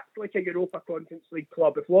going to act like a Europa Conference League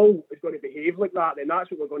club, if Lowell is going to behave like that, then that's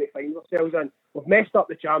what we're going to find ourselves in. We've messed up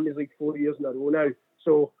the Champions League 4 years in a row now.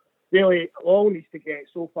 So really, Lowell needs to get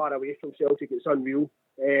so far away from Celtic, it's unreal.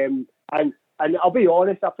 And I'll be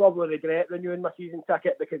honest, I probably regret renewing my season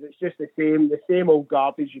ticket because it's just the same old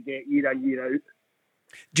garbage you get year in, year out.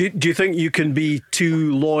 Do you think you can be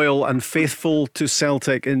too loyal and faithful to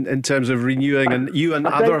Celtic in terms of renewing, and you and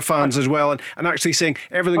other fans as well, and actually saying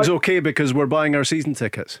everything's okay because we're buying our season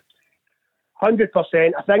tickets? 100%.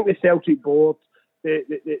 I think the Celtic board,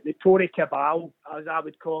 the Tory cabal, as I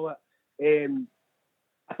would call it,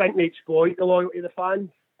 I think they exploit the loyalty of the fans.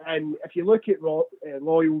 And if you look at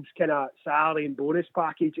Loyal's kind of salary and bonus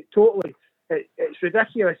package, it's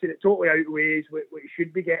ridiculous, and it totally outweighs what he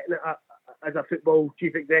should be getting as a football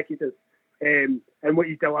chief executive, and what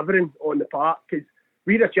he's delivering on the park. Because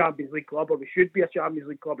we're a Champions League club, or we should be a Champions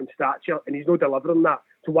League club in stature, and he's not delivering that.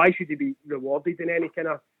 So why should he be rewarded in any kind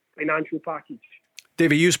of financial package?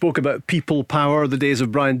 Davie, you spoke about people power, the days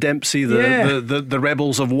of Brian Dempsey, the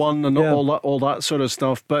rebels of one, and all that sort of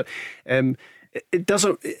stuff. But it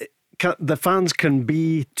doesn't. The fans can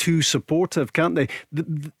be too supportive, can't they?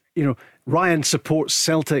 Ryan supports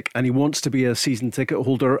Celtic and he wants to be a season ticket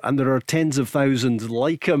holder, and there are tens of thousands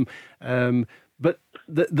like him. But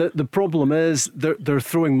the problem is they're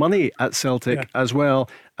throwing money at Celtic as well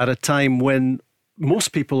at a time when most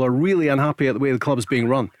people are really unhappy at the way the club is being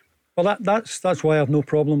run. Well, that's why I have no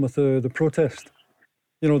problem with the protest.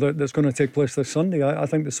 That's going to take place this Sunday. I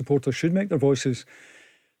think the supporters should make their voices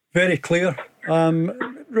very clear.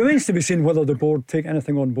 Remains to be seen whether the board take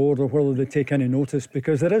anything on board or whether they take any notice,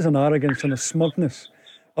 because there is an arrogance and a smugness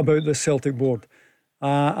about the Celtic board,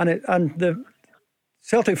 and the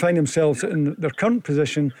Celtic find themselves in their current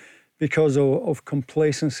position because of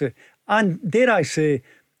complacency, and dare I say,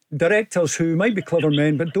 directors who might be clever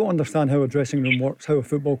men but don't understand how a dressing room works, how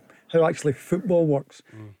actually football works.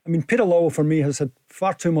 Peter Lawwell for me has had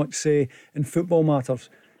far too much say in football matters.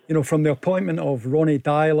 From the appointment of Ronnie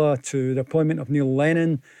Dyla to the appointment of Neil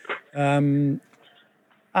Lennon. And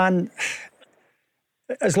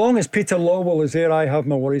as long as Peter Lawwell is there, I have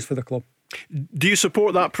my worries for the club. Do you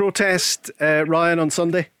support that protest, Ryan, on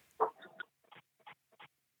Sunday?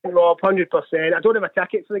 Rob, 100%. I don't have a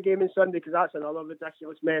ticket for the game on Sunday because that's another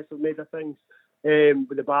ridiculous mess they've made of things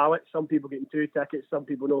with the ballots. Some people getting 2 tickets, some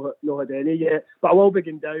people not had any yet. But I will be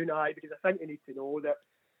going down, because I think they need to know that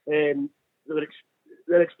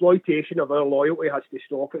their exploitation of our loyalty has to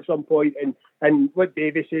stop at some point. And what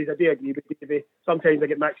Davie says, I do agree with Davie. Sometimes I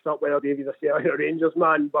get mixed up whether Davie's a Celtic or Rangers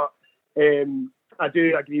man, but I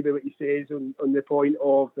do agree with what he says on the point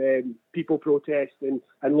of people protesting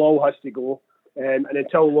and law has to go. And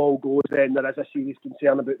until law goes, then there is a serious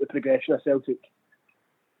concern about the progression of Celtic.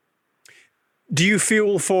 Do you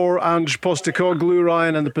feel for Ange Postecoglou,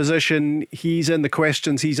 Ryan, and the position he's in, the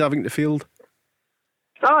questions he's having to field?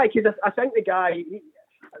 Because I think the guy,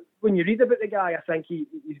 when you read about the guy, I think he's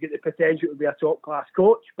got the potential to be a top-class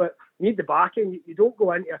coach, but you need the backing. You don't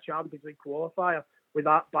go into a Champions League qualifier with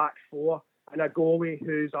that back four and a goalie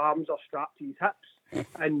whose arms are strapped to his hips.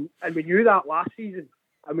 And we knew that last season,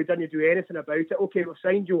 and we didn't do anything about it. Okay, we've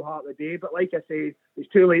signed Joe Hart today, but like I say,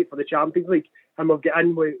 it's too late for the Champions League, and we've got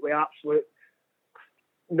in with absolute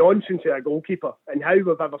nonsense to a goalkeeper. And how we've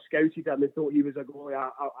ever scouted him and thought he was a goalie,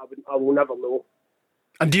 I will never know.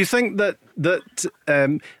 And do you think that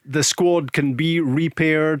the squad can be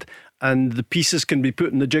repaired and the pieces can be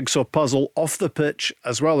put in the jigsaw puzzle off the pitch,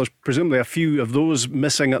 as well as presumably a few of those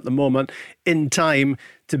missing at the moment, in time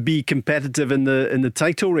to be competitive in the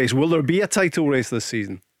title race? Will there be a title race this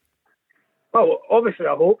season? Well, obviously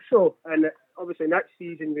I hope so. And obviously next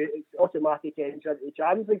season it's automatic entry into the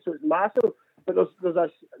Champions League, so it's massive. But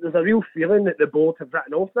there's a real feeling that the board have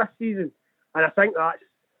written off this season, and I think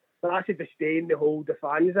that's a disdain they hold the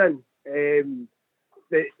fans in.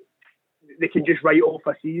 They can just write off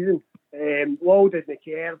a season. Law didn't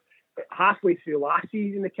care. Halfway through last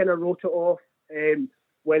season, they kind of wrote it off.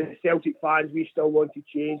 When the Celtic fans, we still wanted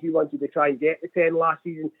change. We wanted to try and get the 10 last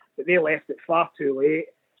season, but they left it far too late.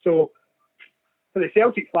 So for the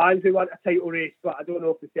Celtic fans, they want a title race, but I don't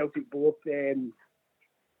know if the Celtic board, can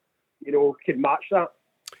match that.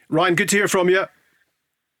 Ryan, good to hear from you.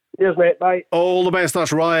 Cheers, mate. Bye. All the best.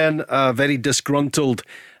 That's Ryan, a very disgruntled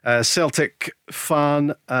Celtic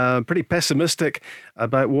fan, pretty pessimistic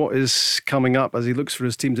about what is coming up as he looks for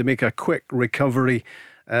his team to make a quick recovery.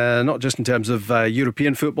 Not just in terms of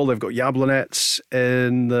European football. They've got Jablonec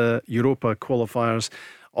in the Europa qualifiers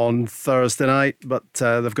on Thursday night, but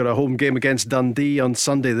they've got a home game against Dundee on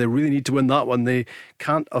Sunday. They really need to win that one. They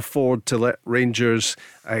can't afford to let Rangers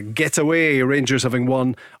get away. Rangers having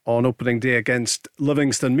won on opening day against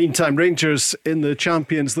Livingston. Meantime, Rangers in the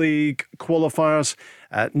Champions League qualifiers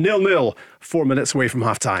 0-0, 4 minutes away from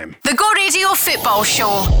half time. The Go Radio Football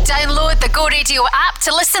Show. Download the Go Radio app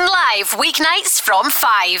to listen live weeknights from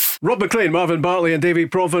 5. Rob Maclean, Marvin Bartley and Davie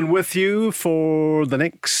Provan with you for the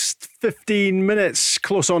next 15 minutes.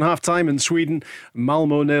 Close on half time in Sweden.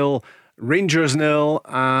 Malmo 0, Rangers 0,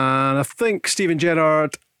 and I think Steven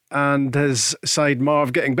Gerrard and his side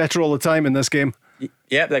Marv getting better all the time in this game.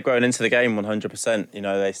 Yep, they're growing into the game 100%.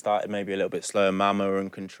 They started maybe a little bit slower. Malmo were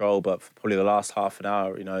in control, but for probably the last half an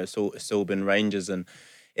hour, it's all been Rangers, and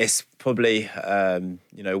it's probably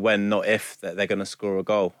when not if that they're going to score a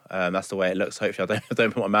goal. That's the way it looks. Hopefully, I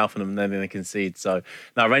don't put my mouth on them and then they concede. So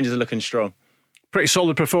now Rangers are looking strong. Pretty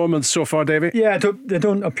solid performance so far, Davie. Yeah, they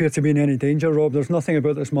don't appear to be in any danger, Rob. There's nothing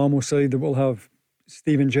about this Malmo side that will have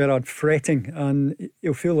Steven Gerrard fretting, and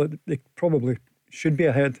you'll feel that they probably should be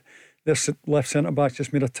ahead. Their left centre-back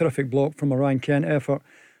just made a terrific block from a Ryan Kent effort.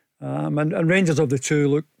 And Rangers of the two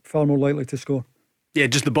look far more likely to score. Yeah,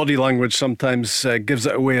 just the body language sometimes gives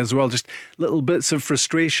it away as well. Just little bits of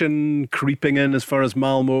frustration creeping in as far as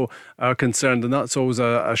Malmo are concerned. And that's always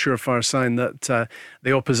a surefire sign that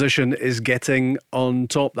the opposition is getting on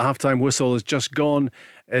top. The halftime whistle has just gone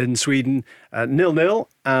in Sweden. 0-0,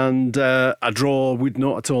 and a draw would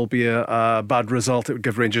not at all be a bad result. It would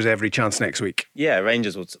give Rangers every chance next week. Yeah,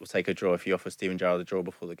 Rangers will take a draw if you offer Steven Gerrard a draw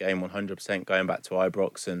before the game. 100% going back to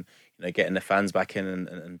Ibrox and getting the fans back in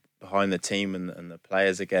and behind the team and the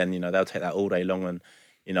players again. They'll take that all day long, and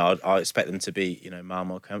I expect them to beat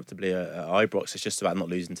Malmo comfortably at Ibrox. It's just about not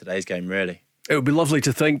losing today's game, really. It would be lovely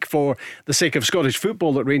to think, for the sake of Scottish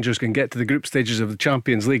football, that Rangers can get to the group stages of the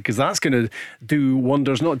Champions League, because that's going to do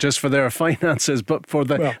wonders, not just for their finances, but for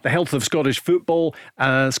the health of Scottish football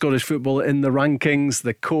in the rankings,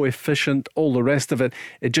 the coefficient, all the rest of it.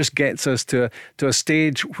 It just gets us to a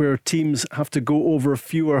stage where teams have to go over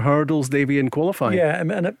fewer hurdles, Davie, in qualifying. Yeah,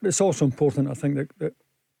 and it's also important, I think, that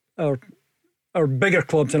our bigger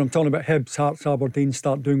clubs, and I'm talking about Hibs, Hearts, Aberdeen,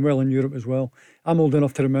 start doing well in Europe as well. I'm old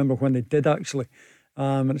enough to remember when they did, actually,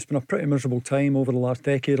 and it's been a pretty miserable time over the last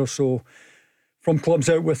decade or so from clubs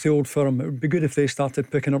out with the old firm. It would be good if they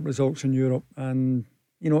started picking up results in Europe, and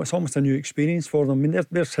it's almost a new experience for them. I mean,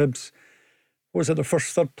 there's Hibs. What was it, their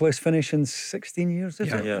first third place finish in 16 years,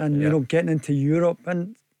 is it? Yeah, and getting into Europe,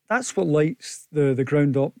 and that's what lights the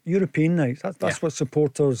ground up. European nights. That's what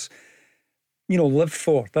supporters live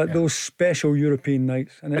for. Those special European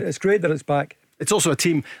nights, and it's great that it's back. It's also a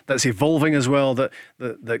team that's evolving as well,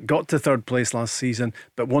 that got to third place last season,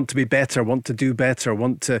 but want to be better, want to do better,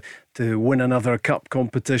 want to win another cup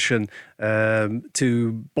competition,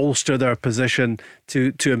 to bolster their position,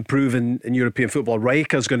 to improve in European football.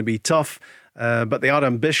 Rijeka's going to be tough, but they are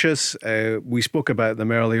ambitious. We spoke about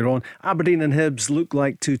them earlier on. Aberdeen and Hibs look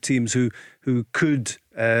like two teams who could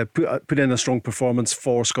put in a strong performance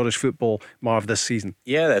for Scottish football, Marv, this season.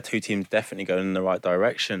 Yeah, they're two teams definitely going in the right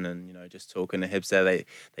direction. And just talking to Hibs there,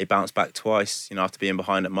 they bounced back twice, after being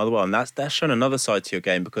behind at Motherwell, and that's shown another side to your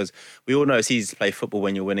game, because we all know it's easy to play football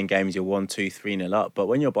when you're winning games. You're 1-2, 3-0 up, but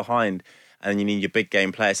when you're behind and you need your big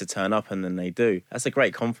game players to turn up, and then they do. That's a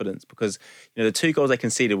great confidence, because the 2 goals they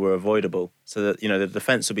conceded were avoidable. So that the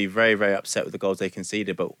defence will be very, very upset with the goals they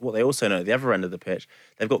conceded. But what they also know at the other end of the pitch,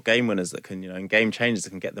 they've got game winners that can, and game changers that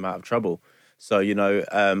can get them out of trouble. So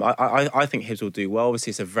I think Hibs will do well. Obviously,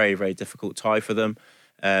 it's a very, very difficult tie for them.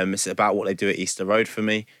 It's about what they do at Easter Road for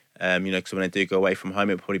me. Because when they do go away from home,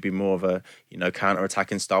 it'll probably be more of a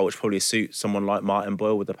counter-attacking style, which probably suits someone like Martin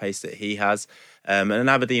Boyle with the pace that he has. And in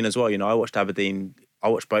Aberdeen as well, I watched Aberdeen. I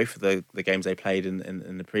watched both of the games they played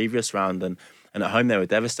in the previous round, and at home they were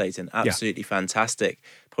devastating, absolutely fantastic.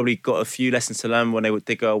 Probably got a few lessons to learn when they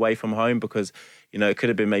did go away from home, because it could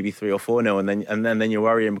have been maybe 3 or 4-0, and then you're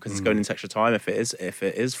worrying because it's going into extra time if it is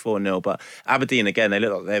 4-0. But Aberdeen again, they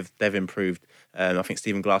look like they've improved. I think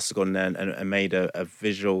Stephen Glass has gone there and made a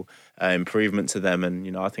visual improvement to them,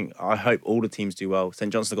 and I hope all the teams do well.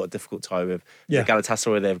 St Johnstone got a difficult tie with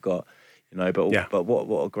Galatasaray they've got. But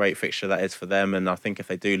what a great fixture that is for them. And I think if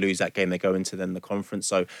they do lose that game, they go into then the conference.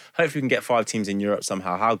 So hopefully we can get 5 teams in Europe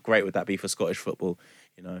somehow. How great would that be for Scottish football?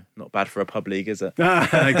 Not bad for a pub league, is it?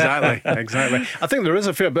 Exactly. I think there is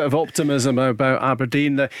a fair bit of optimism about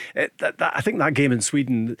Aberdeen. I think that game in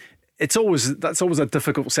Sweden, that's always a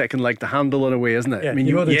difficult second leg to handle in a way, isn't it?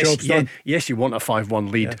 Yeah, the job's done. Yes, you want a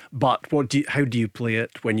 5-1 lead, but how do you play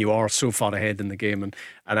it when you are so far ahead in the game?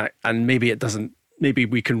 And maybe it doesn't. Maybe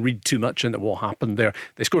we can read too much into what happened there.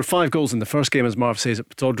 They scored 5 goals in the first game, as Marv says, at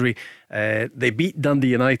Pittodrie. They beat Dundee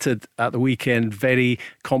United at the weekend very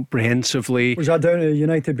comprehensively. Was that down to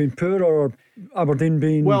United being poor or Aberdeen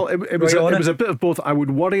being... Well, it was a bit of both. I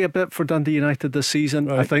would worry a bit for Dundee United this season.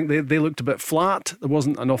 Right. I think they looked a bit flat. There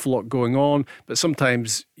wasn't an awful lot going on. But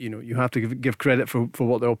sometimes, you have to give credit for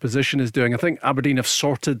what the opposition is doing. I think Aberdeen have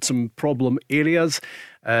sorted some problem areas.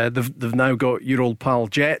 They've now got your old pal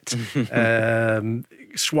Jet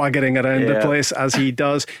swaggering around the place as he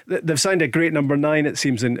does. They've signed a great number 9, it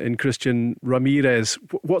seems, in Christian Ramirez.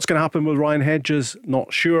 What's going to happen with Ryan Hedges?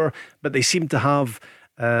 Not sure, but they seem to have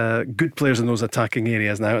good players in those attacking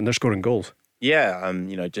areas now, and they're scoring goals. Yeah,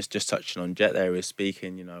 just touching on Jet there, we were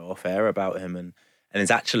speaking, off air about him and his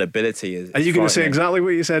actual ability is. Are you going to say exactly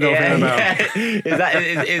what you said off air now?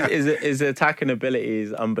 His attacking ability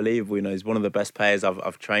is unbelievable. He's one of the best players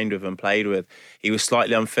I've trained with and played with. He was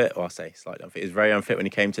slightly unfit. Well, I say slightly unfit. He was very unfit when he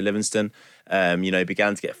came to Livingston. He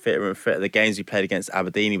began to get fitter and fitter. The games he played against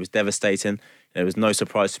Aberdeen, he was devastating. It was no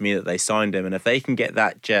surprise to me that they signed him. And if they can get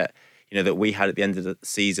that Jet, that we had at the end of the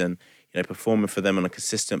season, performing for them on a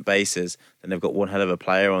consistent basis, then they've got one hell of a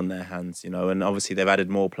player on their hands. And obviously they've added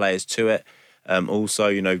more players to it.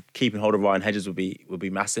 Also, keeping hold of Ryan Hedges would be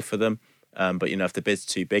massive for them. But if the bid's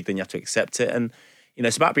too big, then you have to accept it. And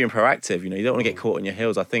it's about being proactive. You don't want to get caught on your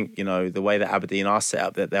heels. I think the way that Aberdeen are set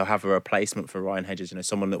up, that they'll have a replacement for Ryan Hedges.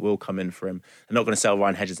 Someone that will come in for him. They're not going to sell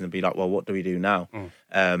Ryan Hedges and be like, well, what do we do now?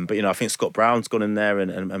 But I think Scott Brown's gone in there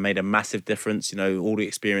and made a massive difference. All the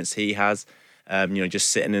experience he has. Just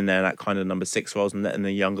sitting in there in that kind of number 6 roles and letting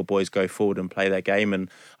the younger boys go forward and play their game. And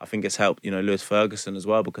I think it's helped, Lewis Ferguson as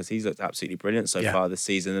well, because he's looked absolutely brilliant so far this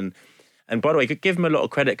season. And by the way, give him a lot of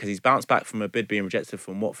credit because he's bounced back from a bid being rejected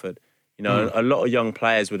from Watford. A lot of young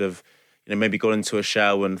players would have, maybe gone into a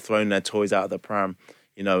shell and thrown their toys out of the pram.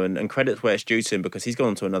 And credit's where it's due to him because he's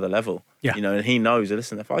gone to another level. Yeah. And he knows,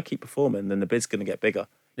 listen, if I keep performing, then the bid's going to get bigger.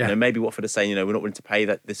 Yeah. Maybe Watford are saying, we're not willing to pay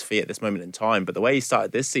this fee at this moment in time. But the way he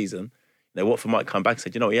started this season, Watford might come back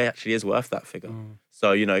and say, he actually is worth that figure.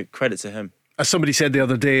 So, credit to him. As somebody said the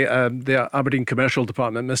other day, the Aberdeen commercial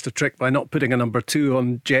department missed a trick by not putting a number 2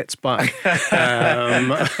 on Jet's back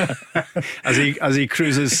as he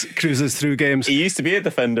cruises through games. He used to be a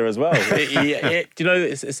defender as well.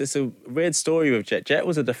 It's a weird story with Jet. Jet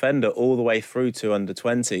was a defender all the way through to under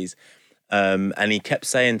 20s. And he kept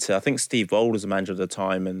saying to, I think Steve Bold was the manager at the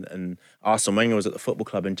time, and Arsene Wenger was at the football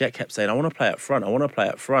club, and Jet kept saying, I want to play up front, I want to play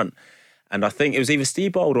up front. And I think it was either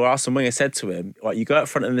Steve Bold or Arsene Wenger said to him, right, you go up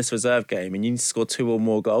front in this reserve game and you need to score 2 or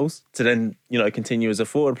more goals to then, continue as a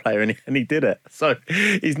forward player. And he did it. So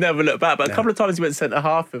he's never looked back. But a couple of times he went centre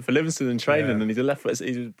half for Livingston in training, and he's a left foot.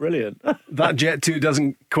 He was brilliant. That Jet 2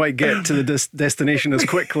 doesn't quite get to the destination as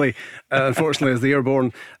quickly, unfortunately, as the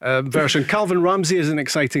airborne version. Calvin Ramsey is an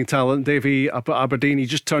exciting talent. Davie up at Aberdeen. He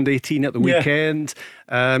just turned 18 at the weekend.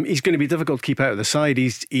 He's going to be difficult to keep out of the side.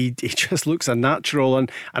 He just looks a natural. And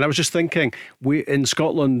I was just thinking, in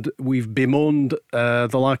Scotland we've bemoaned the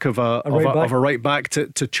lack of a right back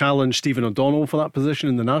to challenge Stephen O'Donnell for that position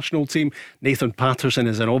in the national team. Nathan Patterson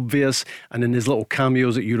is an obvious, and in his little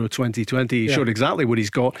cameos at Euro 2020 he showed exactly what he's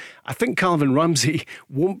got. I think Calvin Ramsey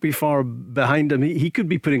won't be far behind him. He could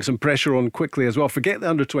be putting some pressure on quickly as well. Forget the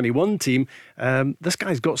under-21 team. This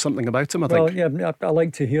guy's got something about him, I think. Well, yeah, I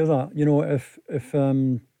like to hear that. If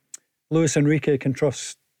Luis Enrique can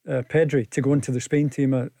trust Pedri to go into the Spain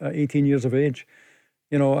team at 18 years of age.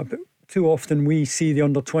 Too often we see the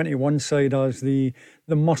under-21 side as the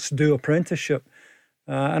must-do apprenticeship.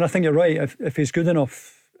 And I think you're right. If he's good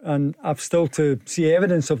enough, and I've still to see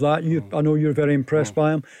evidence of that. I know you're very impressed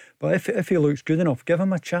by him, but if he looks good enough, give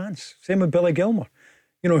him a chance. Same with Billy Gilmour,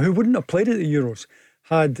 who wouldn't have played at the Euros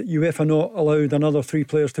had UEFA not allowed another 3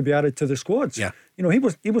 players to be added to the squads. Yeah. He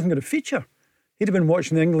wasn't going to feature. He'd have been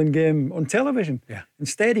watching the England game on television. Yeah.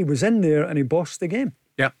 Instead, he was in there and he bossed the game.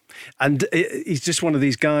 Yeah, and he's just one of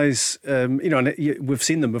these guys, and we've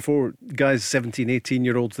seen them before, guys 17,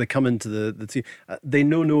 18-year-olds, they come into the team. They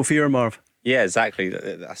know no fear, Marv. Yeah, exactly.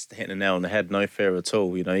 That's hitting the nail on the head. No fear at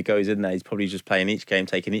all. He goes in there, he's probably just playing each game,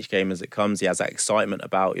 taking each game as it comes. He has that excitement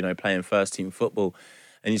about, playing first-team football.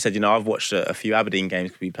 And you said, I've watched a few Aberdeen games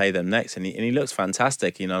because we play them next, and he looks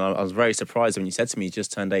fantastic. And I was very surprised when you said to me he's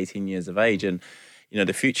just turned 18 years of age, and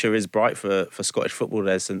the future is bright for Scottish football.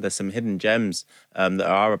 There's some hidden gems that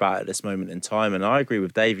are about at this moment in time, and I agree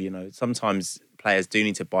with Davie. Sometimes players do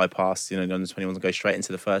need to bypass, the under-21s and go straight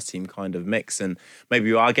into the first team kind of mix. And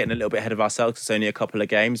maybe we are getting a little bit ahead of ourselves. It's only a couple of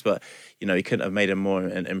games, but he couldn't have made a more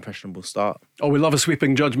impressionable start. Oh, we love a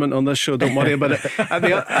sweeping judgment on this show. Don't worry about it. At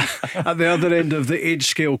the other end of the age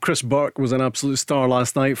scale, Chris Burke was an absolute star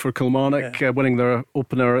last night for Kilmarnock, winning their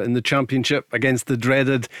opener in the Championship against the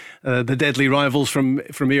dreaded, the deadly rivals from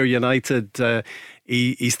Ayr United.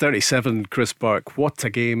 He's 37, Chris Burke. What a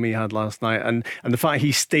game he had last night, and the fact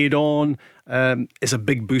he stayed on is a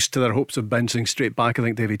big boost to their hopes of bouncing straight back, I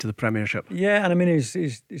think, Davie, to the Premiership. Yeah, and I mean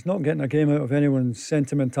he's not getting a game out of anyone's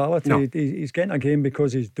sentimentality. No. He's getting a game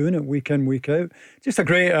because he's doing it week in, week out. Just a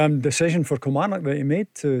great decision for Kilmarnock that he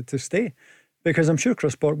made to stay, because I'm sure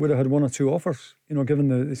Chris Burke would have had 1 or 2 offers,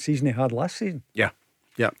 given the season he had last season.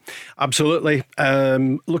 Yeah, absolutely.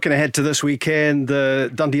 Looking ahead to this weekend,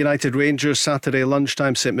 the Dundee United Rangers Saturday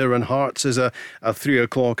lunchtime, St Mirren Hearts is a 3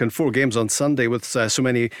 o'clock, and 4 games on Sunday with so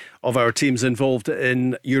many of our teams involved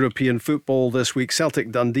in European football this week.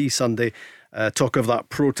 Celtic Dundee Sunday, talk of that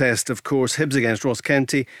protest, of course. Hibs against Ross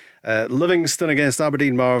County, Livingston against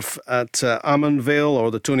Aberdeen, Marv, at Ammanvale,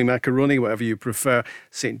 or the Tony Macaroni, whatever you prefer.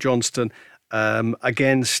 St Johnstone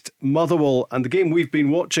against Motherwell, and the game we've been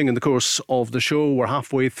watching in the course of the show, we're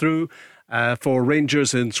halfway through, for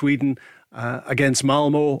Rangers in Sweden against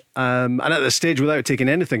Malmo, and at this stage, without taking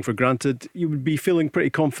anything for granted, you would be feeling pretty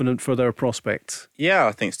confident for their prospects. Yeah,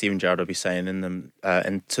 I think Steven Gerrard will be saying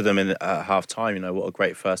to them at half time, what a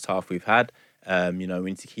great first half we've had. We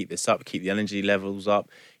need to keep this up, keep the energy levels up,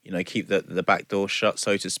 keep the back door shut,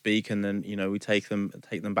 so to speak, and then we take them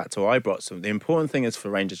back to Ibrox. So the important thing is for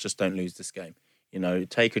Rangers, just don't lose this game.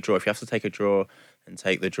 Take a draw. If you have to take a draw, and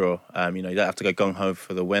take the draw. You don't have to go gung ho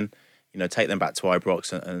for the win. Take them back to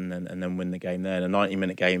Ibrox and then win the game there. And a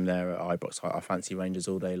 90-minute game there at Ibrox, I fancy Rangers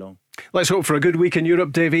all day long. Let's hope for a good week in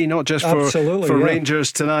Europe, Davie, not just for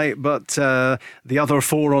Rangers tonight, but the other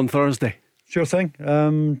 4 on Thursday. Sure thing.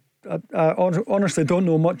 I honestly don't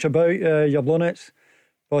know much about Jablonec,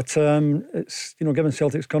 but it's given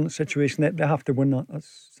Celtic's current situation, they have to win that.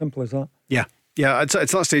 That's simple as that. Yeah,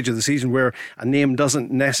 it's that stage of the season where a name doesn't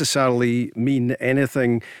necessarily mean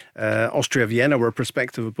anything. Austria Vienna were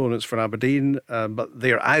prospective opponents for Aberdeen, but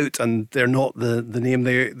they're out and they're not the name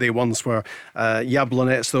they once were.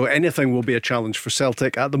 Jablonec, though, anything will be a challenge for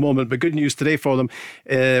Celtic at the moment. But good news today for them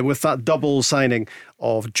with that double signing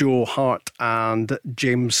of Joe Hart and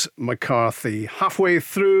James McCarthy. Halfway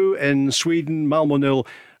through in Sweden, Malmo 0,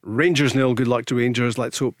 Rangers 0. Good luck to Rangers.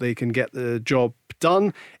 Let's hope they can get the job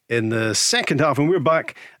done in the second half, and we're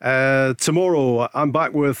back tomorrow. I'm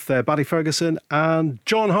back with Barry Ferguson and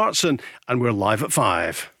John Hartson, and we're live at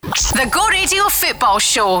 5. The Go Radio Football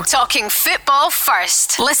Show, talking football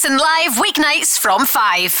first. Listen live weeknights from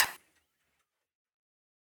 5.